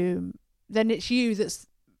room, then it's you that's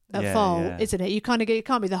at fault, isn't it? You kind of it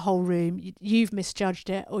can't be the whole room. You've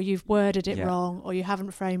misjudged it, or you've worded it wrong, or you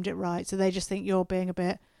haven't framed it right, so they just think you're being a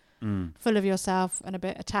bit full of yourself and a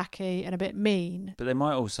bit attacky and a bit mean. But they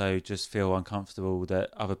might also just feel uncomfortable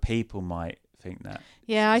that other people might think that.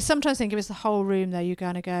 Yeah, I sometimes think if it's the whole room, though, you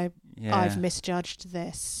kind of go, I've misjudged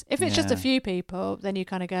this. If it's just a few people, then you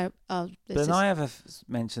kind of go, oh, this is... But I ever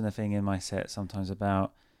mention a thing in my set sometimes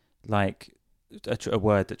about, like, a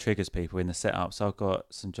word that triggers people in the setup. So I've got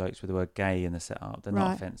some jokes with the word gay in the setup. They're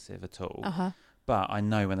not offensive at all. But I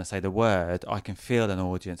know when I say the word, I can feel an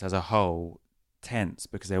audience as a whole tense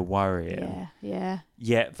because they're worrying.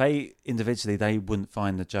 Yet they individually they wouldn't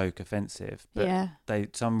find the joke offensive, but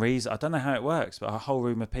some reason, I don't know how it works, but a whole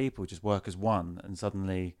room of people just work as one, and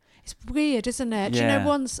suddenly it's weird, isn't it? Do you know,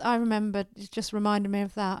 once I remember, it just reminded me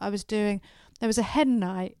of that, there was a hen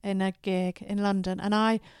night in a gig in London, and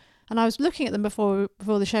I was looking at them before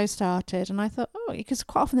the show started, and I thought, because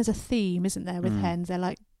quite often there's a theme, isn't there, with hens? They're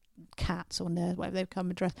like cats or nerds, whatever they've come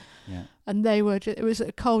and dressed. And they were it was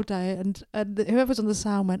a cold day, and whoever was on the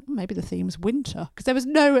sound went, maybe the theme's winter, because there was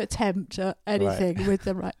no attempt at anything with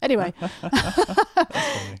them. Anyway.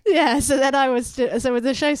 So then so when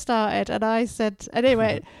the show started, and I said,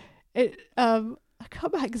 anyway, I can't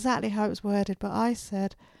remember exactly how it was worded, but I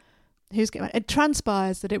said, it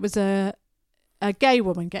transpires that it was a gay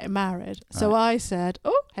woman getting married. So I said,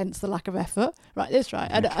 hence the lack of effort. That's right.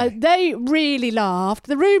 And they really laughed.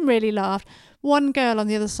 The room really laughed. One girl on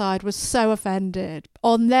the other side was so offended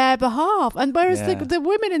on their behalf. And whereas the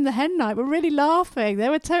women in the hen night were really laughing. They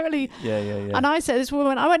were totally... And I said, this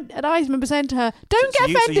woman, I remember saying to her, don't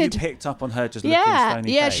get offended. So you picked up on her just looking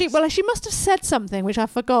stony face? She must have said something, which I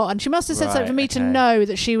forgot. And she must have said something for me to know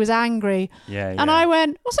that she was angry. And I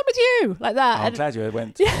went, what's up with you? Like that. I'm glad you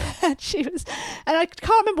went. And she was... And I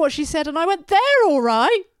can't remember what she said. And I went, they're all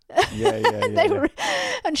right. They were,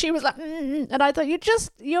 and she was like, and I thought,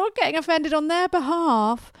 you're getting offended on their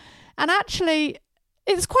behalf, and actually,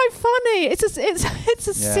 it's quite funny. It's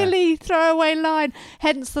a silly throwaway line.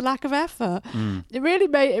 Hence the lack of effort. It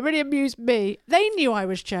really amused me. They knew I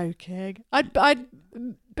was joking. I'd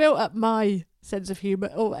built up my sense of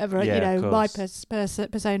humour or whatever, my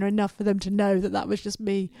persona enough for them to know that was just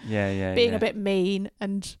me being a bit mean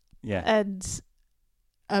and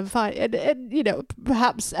fine, and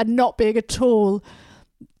perhaps, and not being at all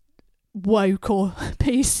woke or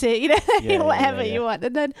PC, whatever you want,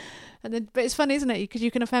 and then, but it's funny, isn't it? Because you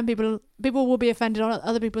can offend people. People will be offended on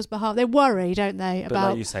other people's behalf. They worry, don't they? But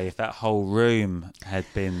like you say, if that whole room had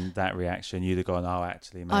been that reaction, you'd have gone, "Oh,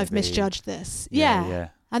 actually, maybe I've misjudged this." Yeah.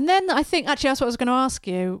 And then I think actually that's what I was going to ask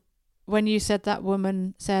you when you said that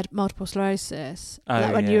woman said multiple sclerosis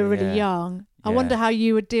when you were really young. I wonder how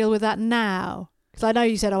you would deal with that now. Because I know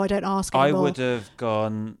you said, I don't ask anymore.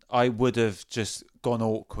 I would have just gone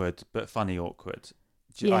awkward, but funny awkward,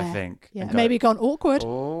 I think. Yeah, maybe gone awkward.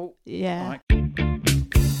 Oh, yeah.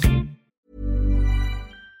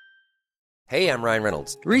 Hey, I'm Ryan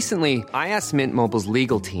Reynolds. Recently, I asked Mint Mobile's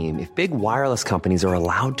legal team if big wireless companies are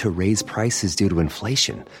allowed to raise prices due to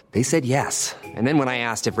inflation. They said yes. And then when I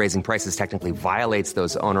asked if raising prices technically violates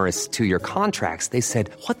those onerous 2-year contracts, they said,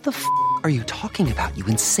 what the f*** are you talking about, you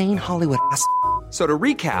insane Hollywood ass f- So to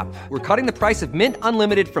recap, we're cutting the price of Mint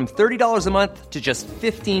Unlimited from $30 a month to just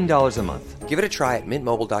 $15 a month. Give it a try at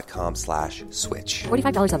mintmobile.com/switch.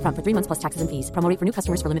 $45 up front for 3 months plus taxes and fees. Promo rate for new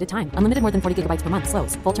customers for limited time. Unlimited more than 40 gigabytes per month.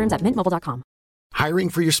 Slows full terms at mintmobile.com. Hiring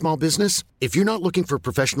for your small business? If you're not looking for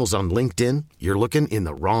professionals on LinkedIn, you're looking in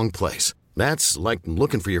the wrong place. That's like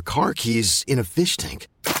looking for your car keys in a fish tank.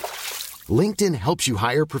 LinkedIn helps you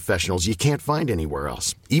hire professionals you can't find anywhere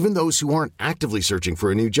else, even those who aren't actively searching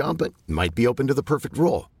for a new job but might be open to the perfect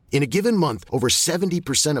role. In a given month, over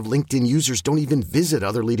 70% of LinkedIn users don't even visit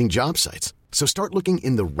other leading job sites. So start looking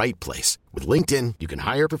in the right place. With LinkedIn, you can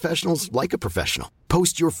hire professionals like a professional.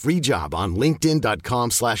 Post your free job on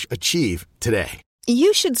linkedin.com/achieve today.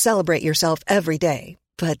 You should celebrate yourself every day,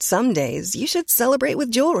 but some days you should celebrate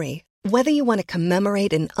with jewelry. Whether you want to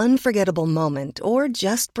commemorate an unforgettable moment or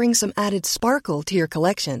just bring some added sparkle to your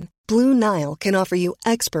collection, Blue Nile can offer you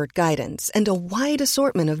expert guidance and a wide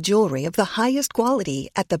assortment of jewelry of the highest quality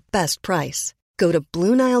at the best price. Go to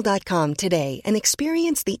BlueNile.com today and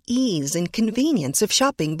experience the ease and convenience of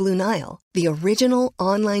shopping Blue Nile, the original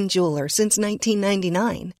online jeweler since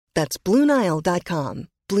 1999. That's BlueNile.com.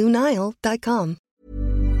 BlueNile.com.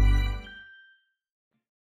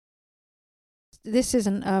 This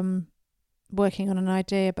isn't working on an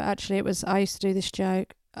idea, but actually I used to do this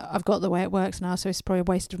joke. I've got the way it works now, so it's probably a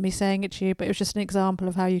waste of me saying it to you, but it was just an example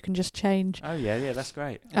of how you can just change. Oh, yeah, that's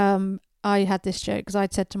great. I had this joke because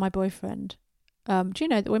I'd said to my boyfriend, do you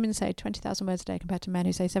know that women say 20,000 words a day compared to men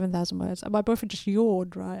who say 7,000 words? And my boyfriend just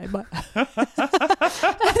yawned, right? But not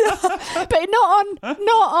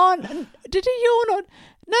on. Did he yawn on?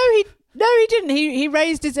 No, he didn't. He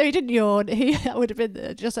raised his. He didn't yawn. That would have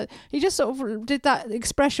been he just sort of did that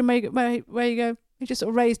expression where you go. He just sort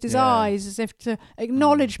of raised his eyes as if to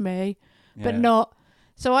acknowledge me, but not.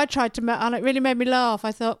 So I tried to, and it really made me laugh.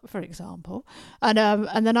 I thought, for example, and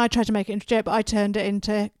then I tried to make it into a joke, but I turned it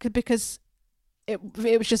into because it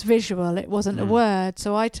was just visual. It wasn't a word,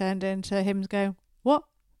 so I turned it into him going what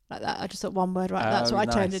like that. I just thought one word, right? That's what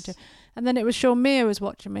I turned it into. And then it was Sean Mear was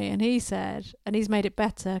watching me, and he said, and he's made it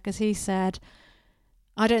better because he said,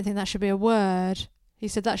 I don't think that should be a word. He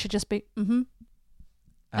said that should just be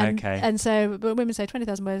Okay. And so, but women say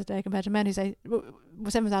 20,000 words a day compared to men who say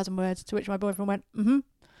 7,000 words. To which my boyfriend went, and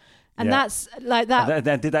that's like that. And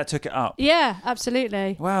then did that took it up? Yeah,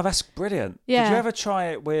 absolutely. Wow, that's brilliant. Yeah. Did you ever try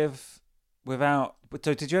it without?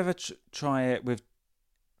 So did you ever try it with?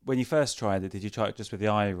 When you first tried it, did you try it just with the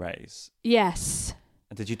eye raise? Yes.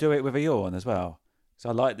 And did you do it with a yawn as well? So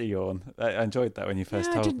I like the yawn. I enjoyed that when you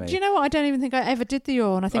first told me. Do you know what? I don't even think I ever did the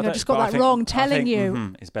yawn. I think I just got that wrong telling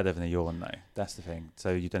you. It's better than a yawn, though. That's the thing. So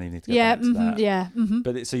you don't even need to go back to that. Yeah. Mm-hmm.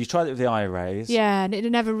 But so you tried it with the eye raise. Yeah, and it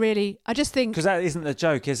never really. I just think because that isn't the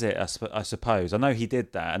joke, is it? I suppose. I know he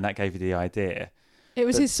did that, and that gave you the idea. It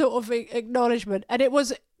was his sort of acknowledgement, and it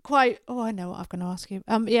was quite. Oh, I know what I'm going to ask you.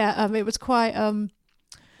 It was quite.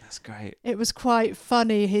 That's great. It was quite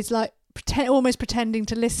funny. His like. Almost pretending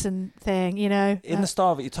to listen thing, you know. In the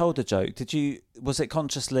style that you told the joke, was it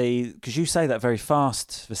consciously, because you say that very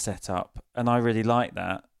fast, the setup, and I really like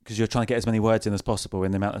that because you're trying to get as many words in as possible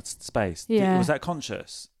in the amount of space. Yeah. Was that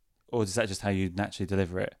conscious, or is that just how you naturally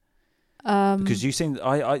deliver it? Because you seem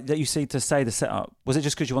to say the setup. Was it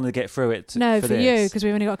just because you wanted to get through it? No, for you, because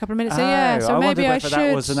we've only got a couple of minutes. So yeah, so maybe I should.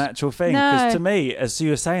 That was an actual thing. Because to me, as you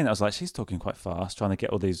were saying, I was like, she's talking quite fast, trying to get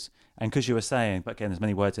all these. And because you were saying, but getting as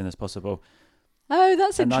many words in as possible. Oh,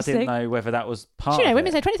 that's and interesting. And I didn't know whether that was part. Do you know, of women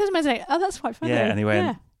it. say 20,000 words a day. Oh, that's quite funny. Yeah, and he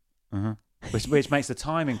went, which makes the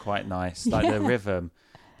timing quite nice, like the rhythm,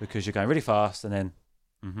 because you're going really fast and then.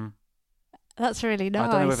 That's really nice.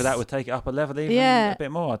 I don't know whether that would take it up a level even a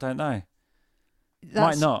bit more. I don't know.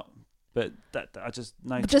 Might not, but that I just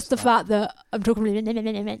noticed. Just the fact that I'm talking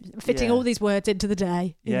fitting all these words into the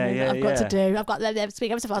day. I've got to do. I've got to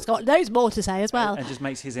speak ever so fast. I've got loads more to say as well. And just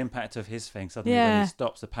makes his impact of his thing suddenly when he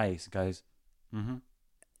stops the pace and goes,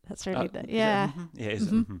 That's really Yeah,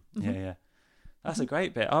 yeah. That's a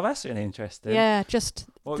great bit. Oh, that's really interesting. Yeah, just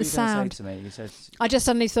what the sound. What were you going to say to me? You said I just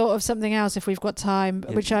suddenly thought of something else. If we've got time,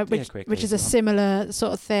 which is a similar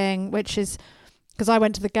sort of thing, which is. Because I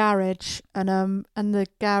went to the garage and the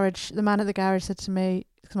man at the garage said to me,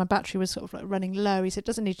 because my battery was sort of like running low, he said, it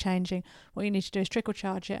doesn't need changing. What you need to do is trickle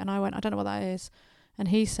charge it. And I went, I don't know what that is. And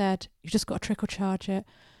he said, you've just got to trickle charge it.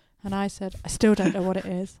 And I said, I still don't know what it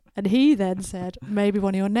is. And he then said, maybe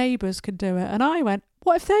one of your neighbours could do it. And I went,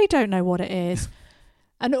 what if they don't know what it is?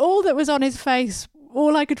 And all that was on his face,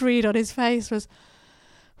 all I could read on his face was,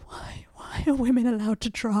 why are women allowed to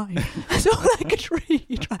drive? That's all I could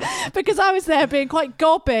read. Because I was there being quite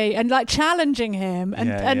gobby and like challenging him,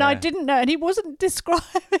 and I didn't know, and he wasn't describing.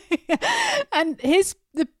 And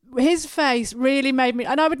his face really made me,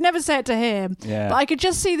 and I would never say it to him, but I could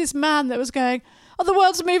just see this man that was going, oh, the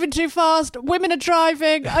world's moving too fast, women are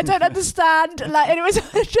driving, I don't understand, like, and it was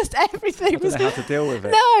just everything. I don't know how to deal with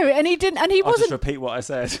it. No, and he didn't, and he I'll wasn't. just repeat what I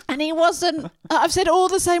said. And he wasn't. I've said all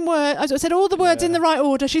the same words. I've said all the words in the right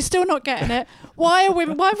order. She's still not getting it. Why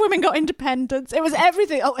have women got independence? It was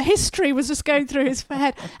everything. Oh, history was just going through his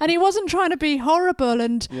head, and he wasn't trying to be horrible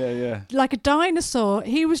and like a dinosaur.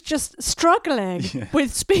 He was just struggling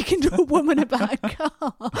with speaking to a woman about a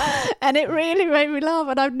car, and it really made me laugh.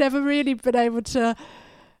 And I've never really been able to.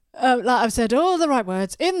 Like I've said all the right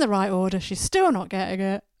words in the right order. She's still not getting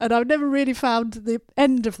it, and I've never really found the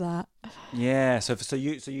end of that. Yeah. So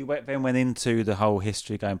you then went into the whole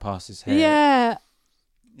history going past his head. Yeah.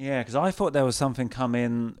 Yeah, because I thought there was something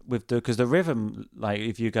coming with because the rhythm, like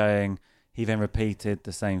if you're going, he then repeated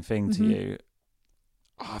the same thing to you.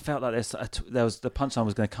 Oh, I felt like there was the punchline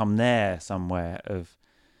was going to come there somewhere of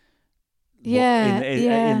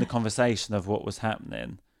in the conversation of what was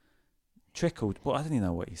happening. Trickled. Well, I didn't even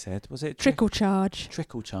know what he said. Was it trickle charge?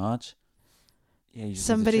 Trickle charge. Yeah.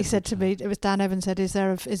 Somebody said to me, it was Dan Evans said, "Is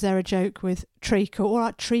there a joke with treacle or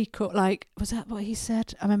like treacle? Like was that what he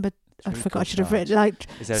said? I remember." I forgot. I should have written like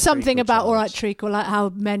something about all right treacle, like how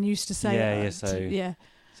men used to say. So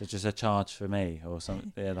just a charge for me or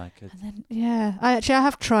something. Yeah, like. I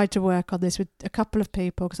have tried to work on this with a couple of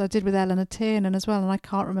people because I did with Eleanor Tiernan as well, and I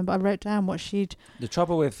can't remember. I wrote down what she'd. The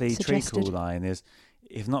trouble with the suggested. treacle line is,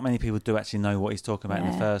 if not many people do actually know what he's talking about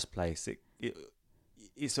in the first place,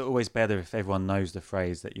 it's always better if everyone knows the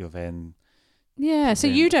phrase that you're then. Yeah, so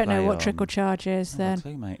you don't know what trickle charge is then. No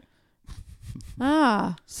clue, mate.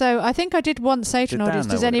 So I think I did once say to an audience,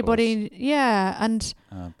 does anybody... Yeah, and...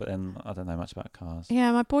 but then I don't know much about cars.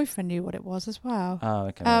 Yeah, my boyfriend knew what it was as well. Oh,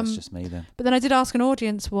 okay, that's just me then. But then I did ask an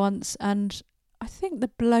audience once, and I think the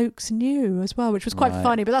blokes knew as well, which was quite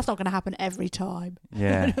funny, but that's not going to happen every time.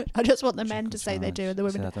 Yeah. I just want the men to say they do, and the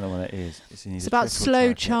women... I don't know what it is. It's about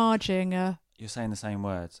slow charging. You're saying the same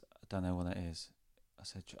words. I don't know what it is.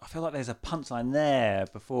 I feel like there's a punchline there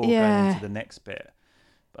before going into the next bit.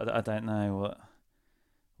 But I don't know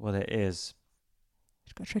what it is.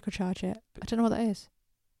 You've got to trickle charge it. I don't know what that is.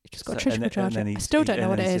 You've just got to trickle charge it. I still don't know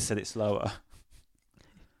what it is. He just said it slower.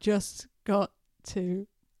 Just got to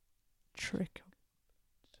trickle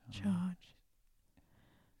charge.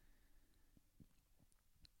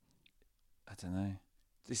 I don't know.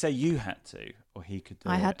 Did he say you had to, or he could do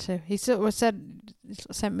it? I had to. He sort of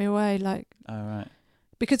sent me away like. Oh right.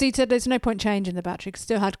 Because he said there's no point changing the battery because it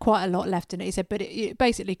still had quite a lot left in it. He said, but it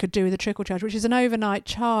basically could do with a trickle charge, which is an overnight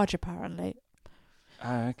charge apparently.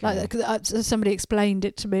 Oh, okay. Like somebody explained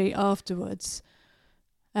it to me afterwards,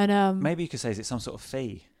 and maybe you could say, is it some sort of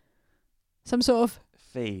fee? Some sort of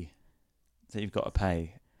fee that you've got to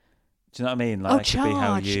pay. Do you know what I mean? Like charge. Could be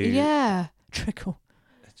how you trickle.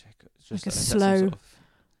 It's just like a slow.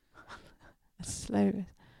 A slow.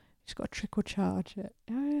 Just got to trickle charge it.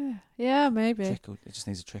 Oh yeah, maybe. It just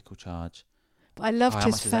needs a trickle charge. But I loved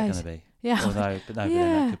his face. How much is that going to be? Yeah. But then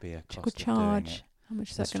that could be a cost trickle charge. Of doing it. How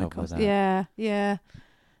much is that going to cost? Yeah.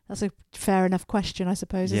 That's a fair enough question, I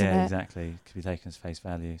suppose, isn't it? Yeah, exactly. It could be taken as face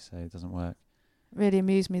value, so it doesn't work. Really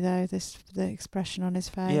amused me though, the expression on his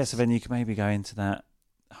face. Yeah, so then you could maybe go into that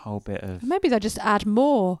whole bit of. Maybe they'll just add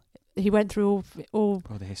more. He went through all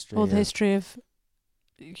the history of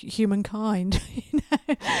humankind.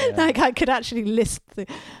 Like I could actually list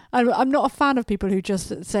I'm not a fan of people who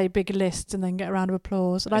just say big lists and then get a round of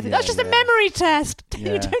applause, and I think that's just a memory test.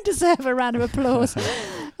 You don't deserve a round of applause.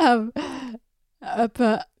 But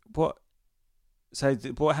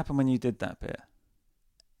what happened when you did that bit?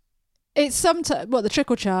 It's the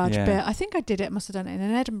trickle charge bit. I think I did it. Must have done it in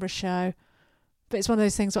an Edinburgh show, but it's one of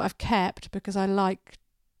those things that I've kept because I like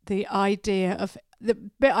the idea of. The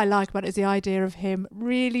bit I like about it is the idea of him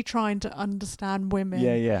really trying to understand women.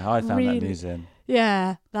 Yeah, I found that amusing.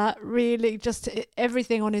 Yeah, that really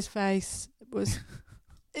everything on his face was.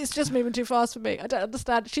 It's just moving too fast for me. I don't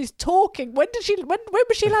understand. She's talking. When was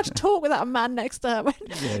she allowed to talk without a man next to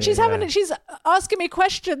her? She's asking me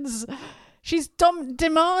questions. She's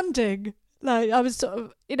demanding. Like I was sort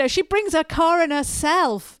of, she brings her car in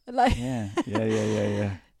herself. Like yeah.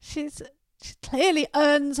 She clearly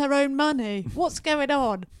earns her own money. What's going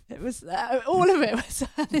on? It was all of it was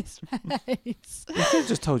on his face. He could have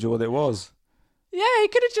just told you what it was. Yeah, he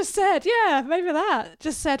could have just said, yeah, maybe that.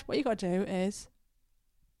 Just said, what you got to do is.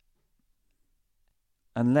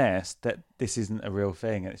 Unless that this isn't a real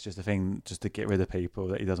thing, and it's just a thing just to get rid of people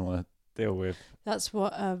that he doesn't want to deal with. That's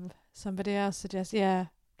what somebody else suggests. Yeah,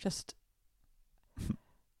 just.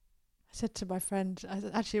 I said to my friend,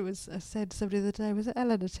 I said to somebody the other day, was it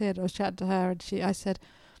Eleanor Tiernan? I was chatting to her, and I said,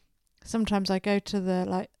 sometimes I go to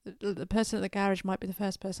the person at the garage might be the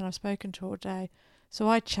first person I've spoken to all day, so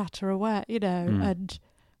I chatter away,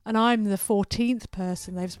 and I'm the 14th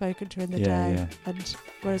person they've spoken to in the day. Yeah. And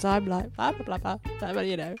whereas I'm like, blah, blah, blah, blah, blah,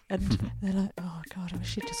 and they're like, oh, God, I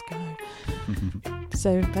wish you'd just go.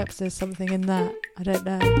 So perhaps there's something in that. I don't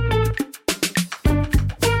know.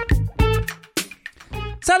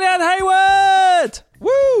 Sally Ann Hayward!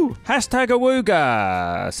 Woo!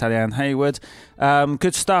 #Awooga. Sally Ann Hayward.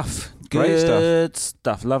 Good stuff. Great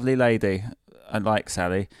stuff. Lovely lady. I like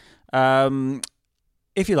Sally.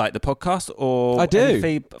 If you like the podcast or... I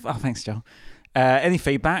do. Thanks, Joel. Any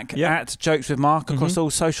feedback at Jokes with Mark across all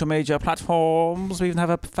social media platforms. We even have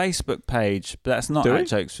a Facebook page, but that's not at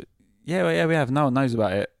Jokes. Yeah, we have. No one knows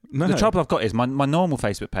about it. No. The trouble I've got is my normal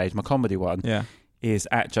Facebook page, my comedy one, is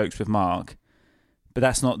at Jokes with Mark, but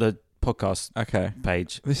that's not the podcast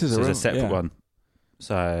page. This is a separate one.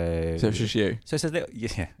 So it's just you. So it's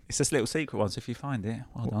a little secret one. So if you find it,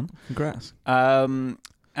 well done. Congrats.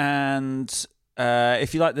 And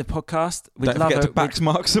if you like the podcast, don't forget to back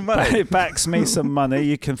Mark some money. Backs me some money.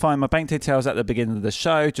 You can find my bank details at the beginning of the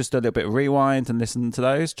show. Just a little bit of rewind and listen to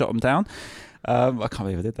those. Jot them down. I can't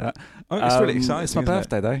believe I did that. Oh, it's really exciting. It's my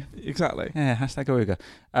birthday, though. Exactly. Yeah, #Awooga.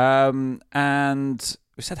 And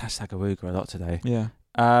we said #Awooga a lot today. Yeah.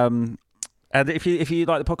 And if you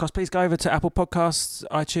like the podcast, please go over to Apple Podcasts,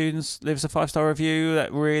 iTunes, leave us a 5-star review.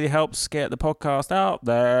 That really helps get the podcast out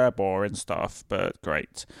there. Boring stuff, but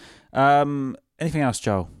great. Anything else,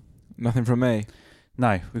 Joel? Nothing from me.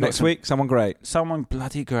 No. Next week, someone great. Someone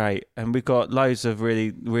bloody great. And we've got loads of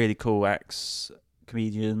really, really cool acts,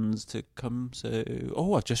 comedians to come. So,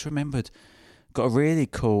 I've just remembered. Got a really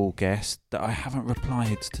cool guest that I haven't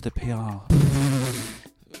replied to the PR.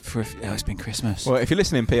 It's been Christmas. Well, if you're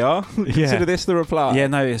listening, PR, consider this the reply. Yeah,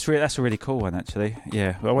 no, that's a really cool one, actually.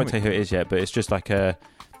 Yeah, well, I won't tell you who it is yet, but it's just like an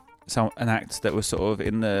act that was sort of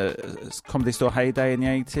in the Comedy Store heyday in the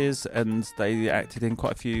 80s, and they acted in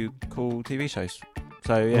quite a few cool TV shows.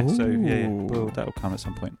 So, that'll come at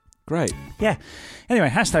some point. Great. Yeah. Anyway,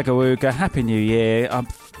 #Awooga. Happy New Year. I'm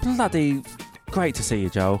bloody... Great to see you,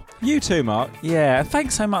 Joel. You too, Mark. Yeah, and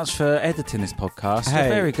thanks so much for editing this podcast. Hey,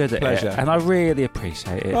 you're very good at pleasure. it, and I really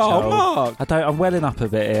appreciate it. Oh, Joel. Mark! I'm welling up a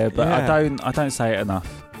bit here, but I don't say it enough.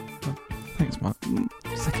 Thanks, Mark.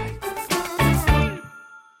 It's okay.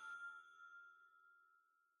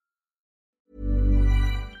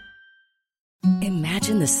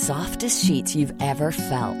 Imagine the softest sheets you've ever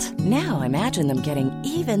felt. Now imagine them getting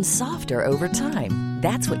even softer over time.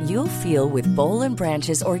 That's what you'll feel with Boll &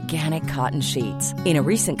 Branch's organic cotton sheets. In a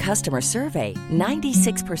recent customer survey,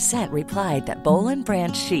 96% replied that Boll &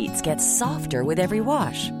 Branch sheets get softer with every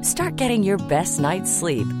wash. Start getting your best night's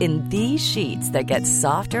sleep in these sheets that get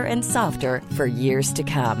softer and softer for years to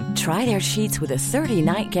come. Try their sheets with a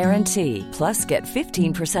 30-night guarantee. Plus, get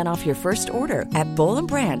 15% off your first order at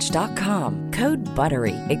bollandbranch.com. Code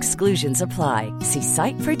BUTTERY. Exclusions apply. See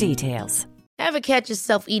site for details. Ever catch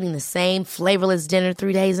yourself eating the same flavorless dinner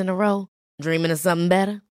 3 days in a row? Dreaming of something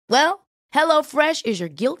better? Well, HelloFresh is your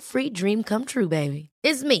guilt-free dream come true, baby.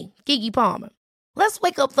 It's me, Keke Palmer. Let's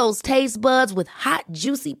wake up those taste buds with hot,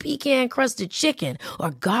 juicy pecan-crusted chicken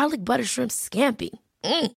or garlic butter shrimp scampi.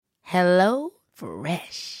 Hello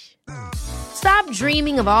Fresh. Stop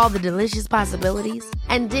dreaming of all the delicious possibilities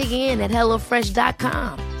and dig in at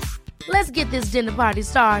HelloFresh.com. Let's get this dinner party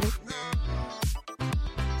started.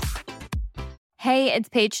 Hey, it's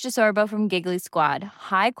Paige DeSorbo from Giggly Squad.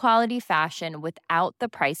 High quality fashion without the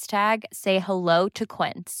price tag. Say hello to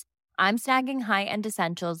Quince. I'm snagging high-end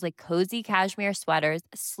essentials like cozy cashmere sweaters,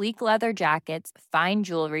 sleek leather jackets, fine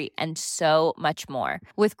jewelry, and so much more.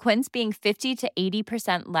 With Quince being 50 to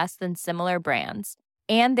 80% less than similar brands.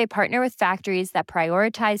 And they partner with factories that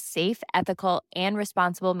prioritize safe, ethical, and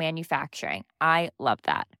responsible manufacturing. I love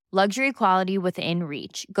that. Luxury quality within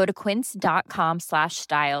reach. Go to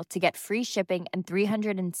quince.com/style to get free shipping and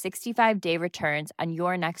 365-day returns on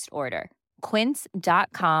your next order.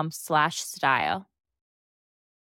 Quince.com/style.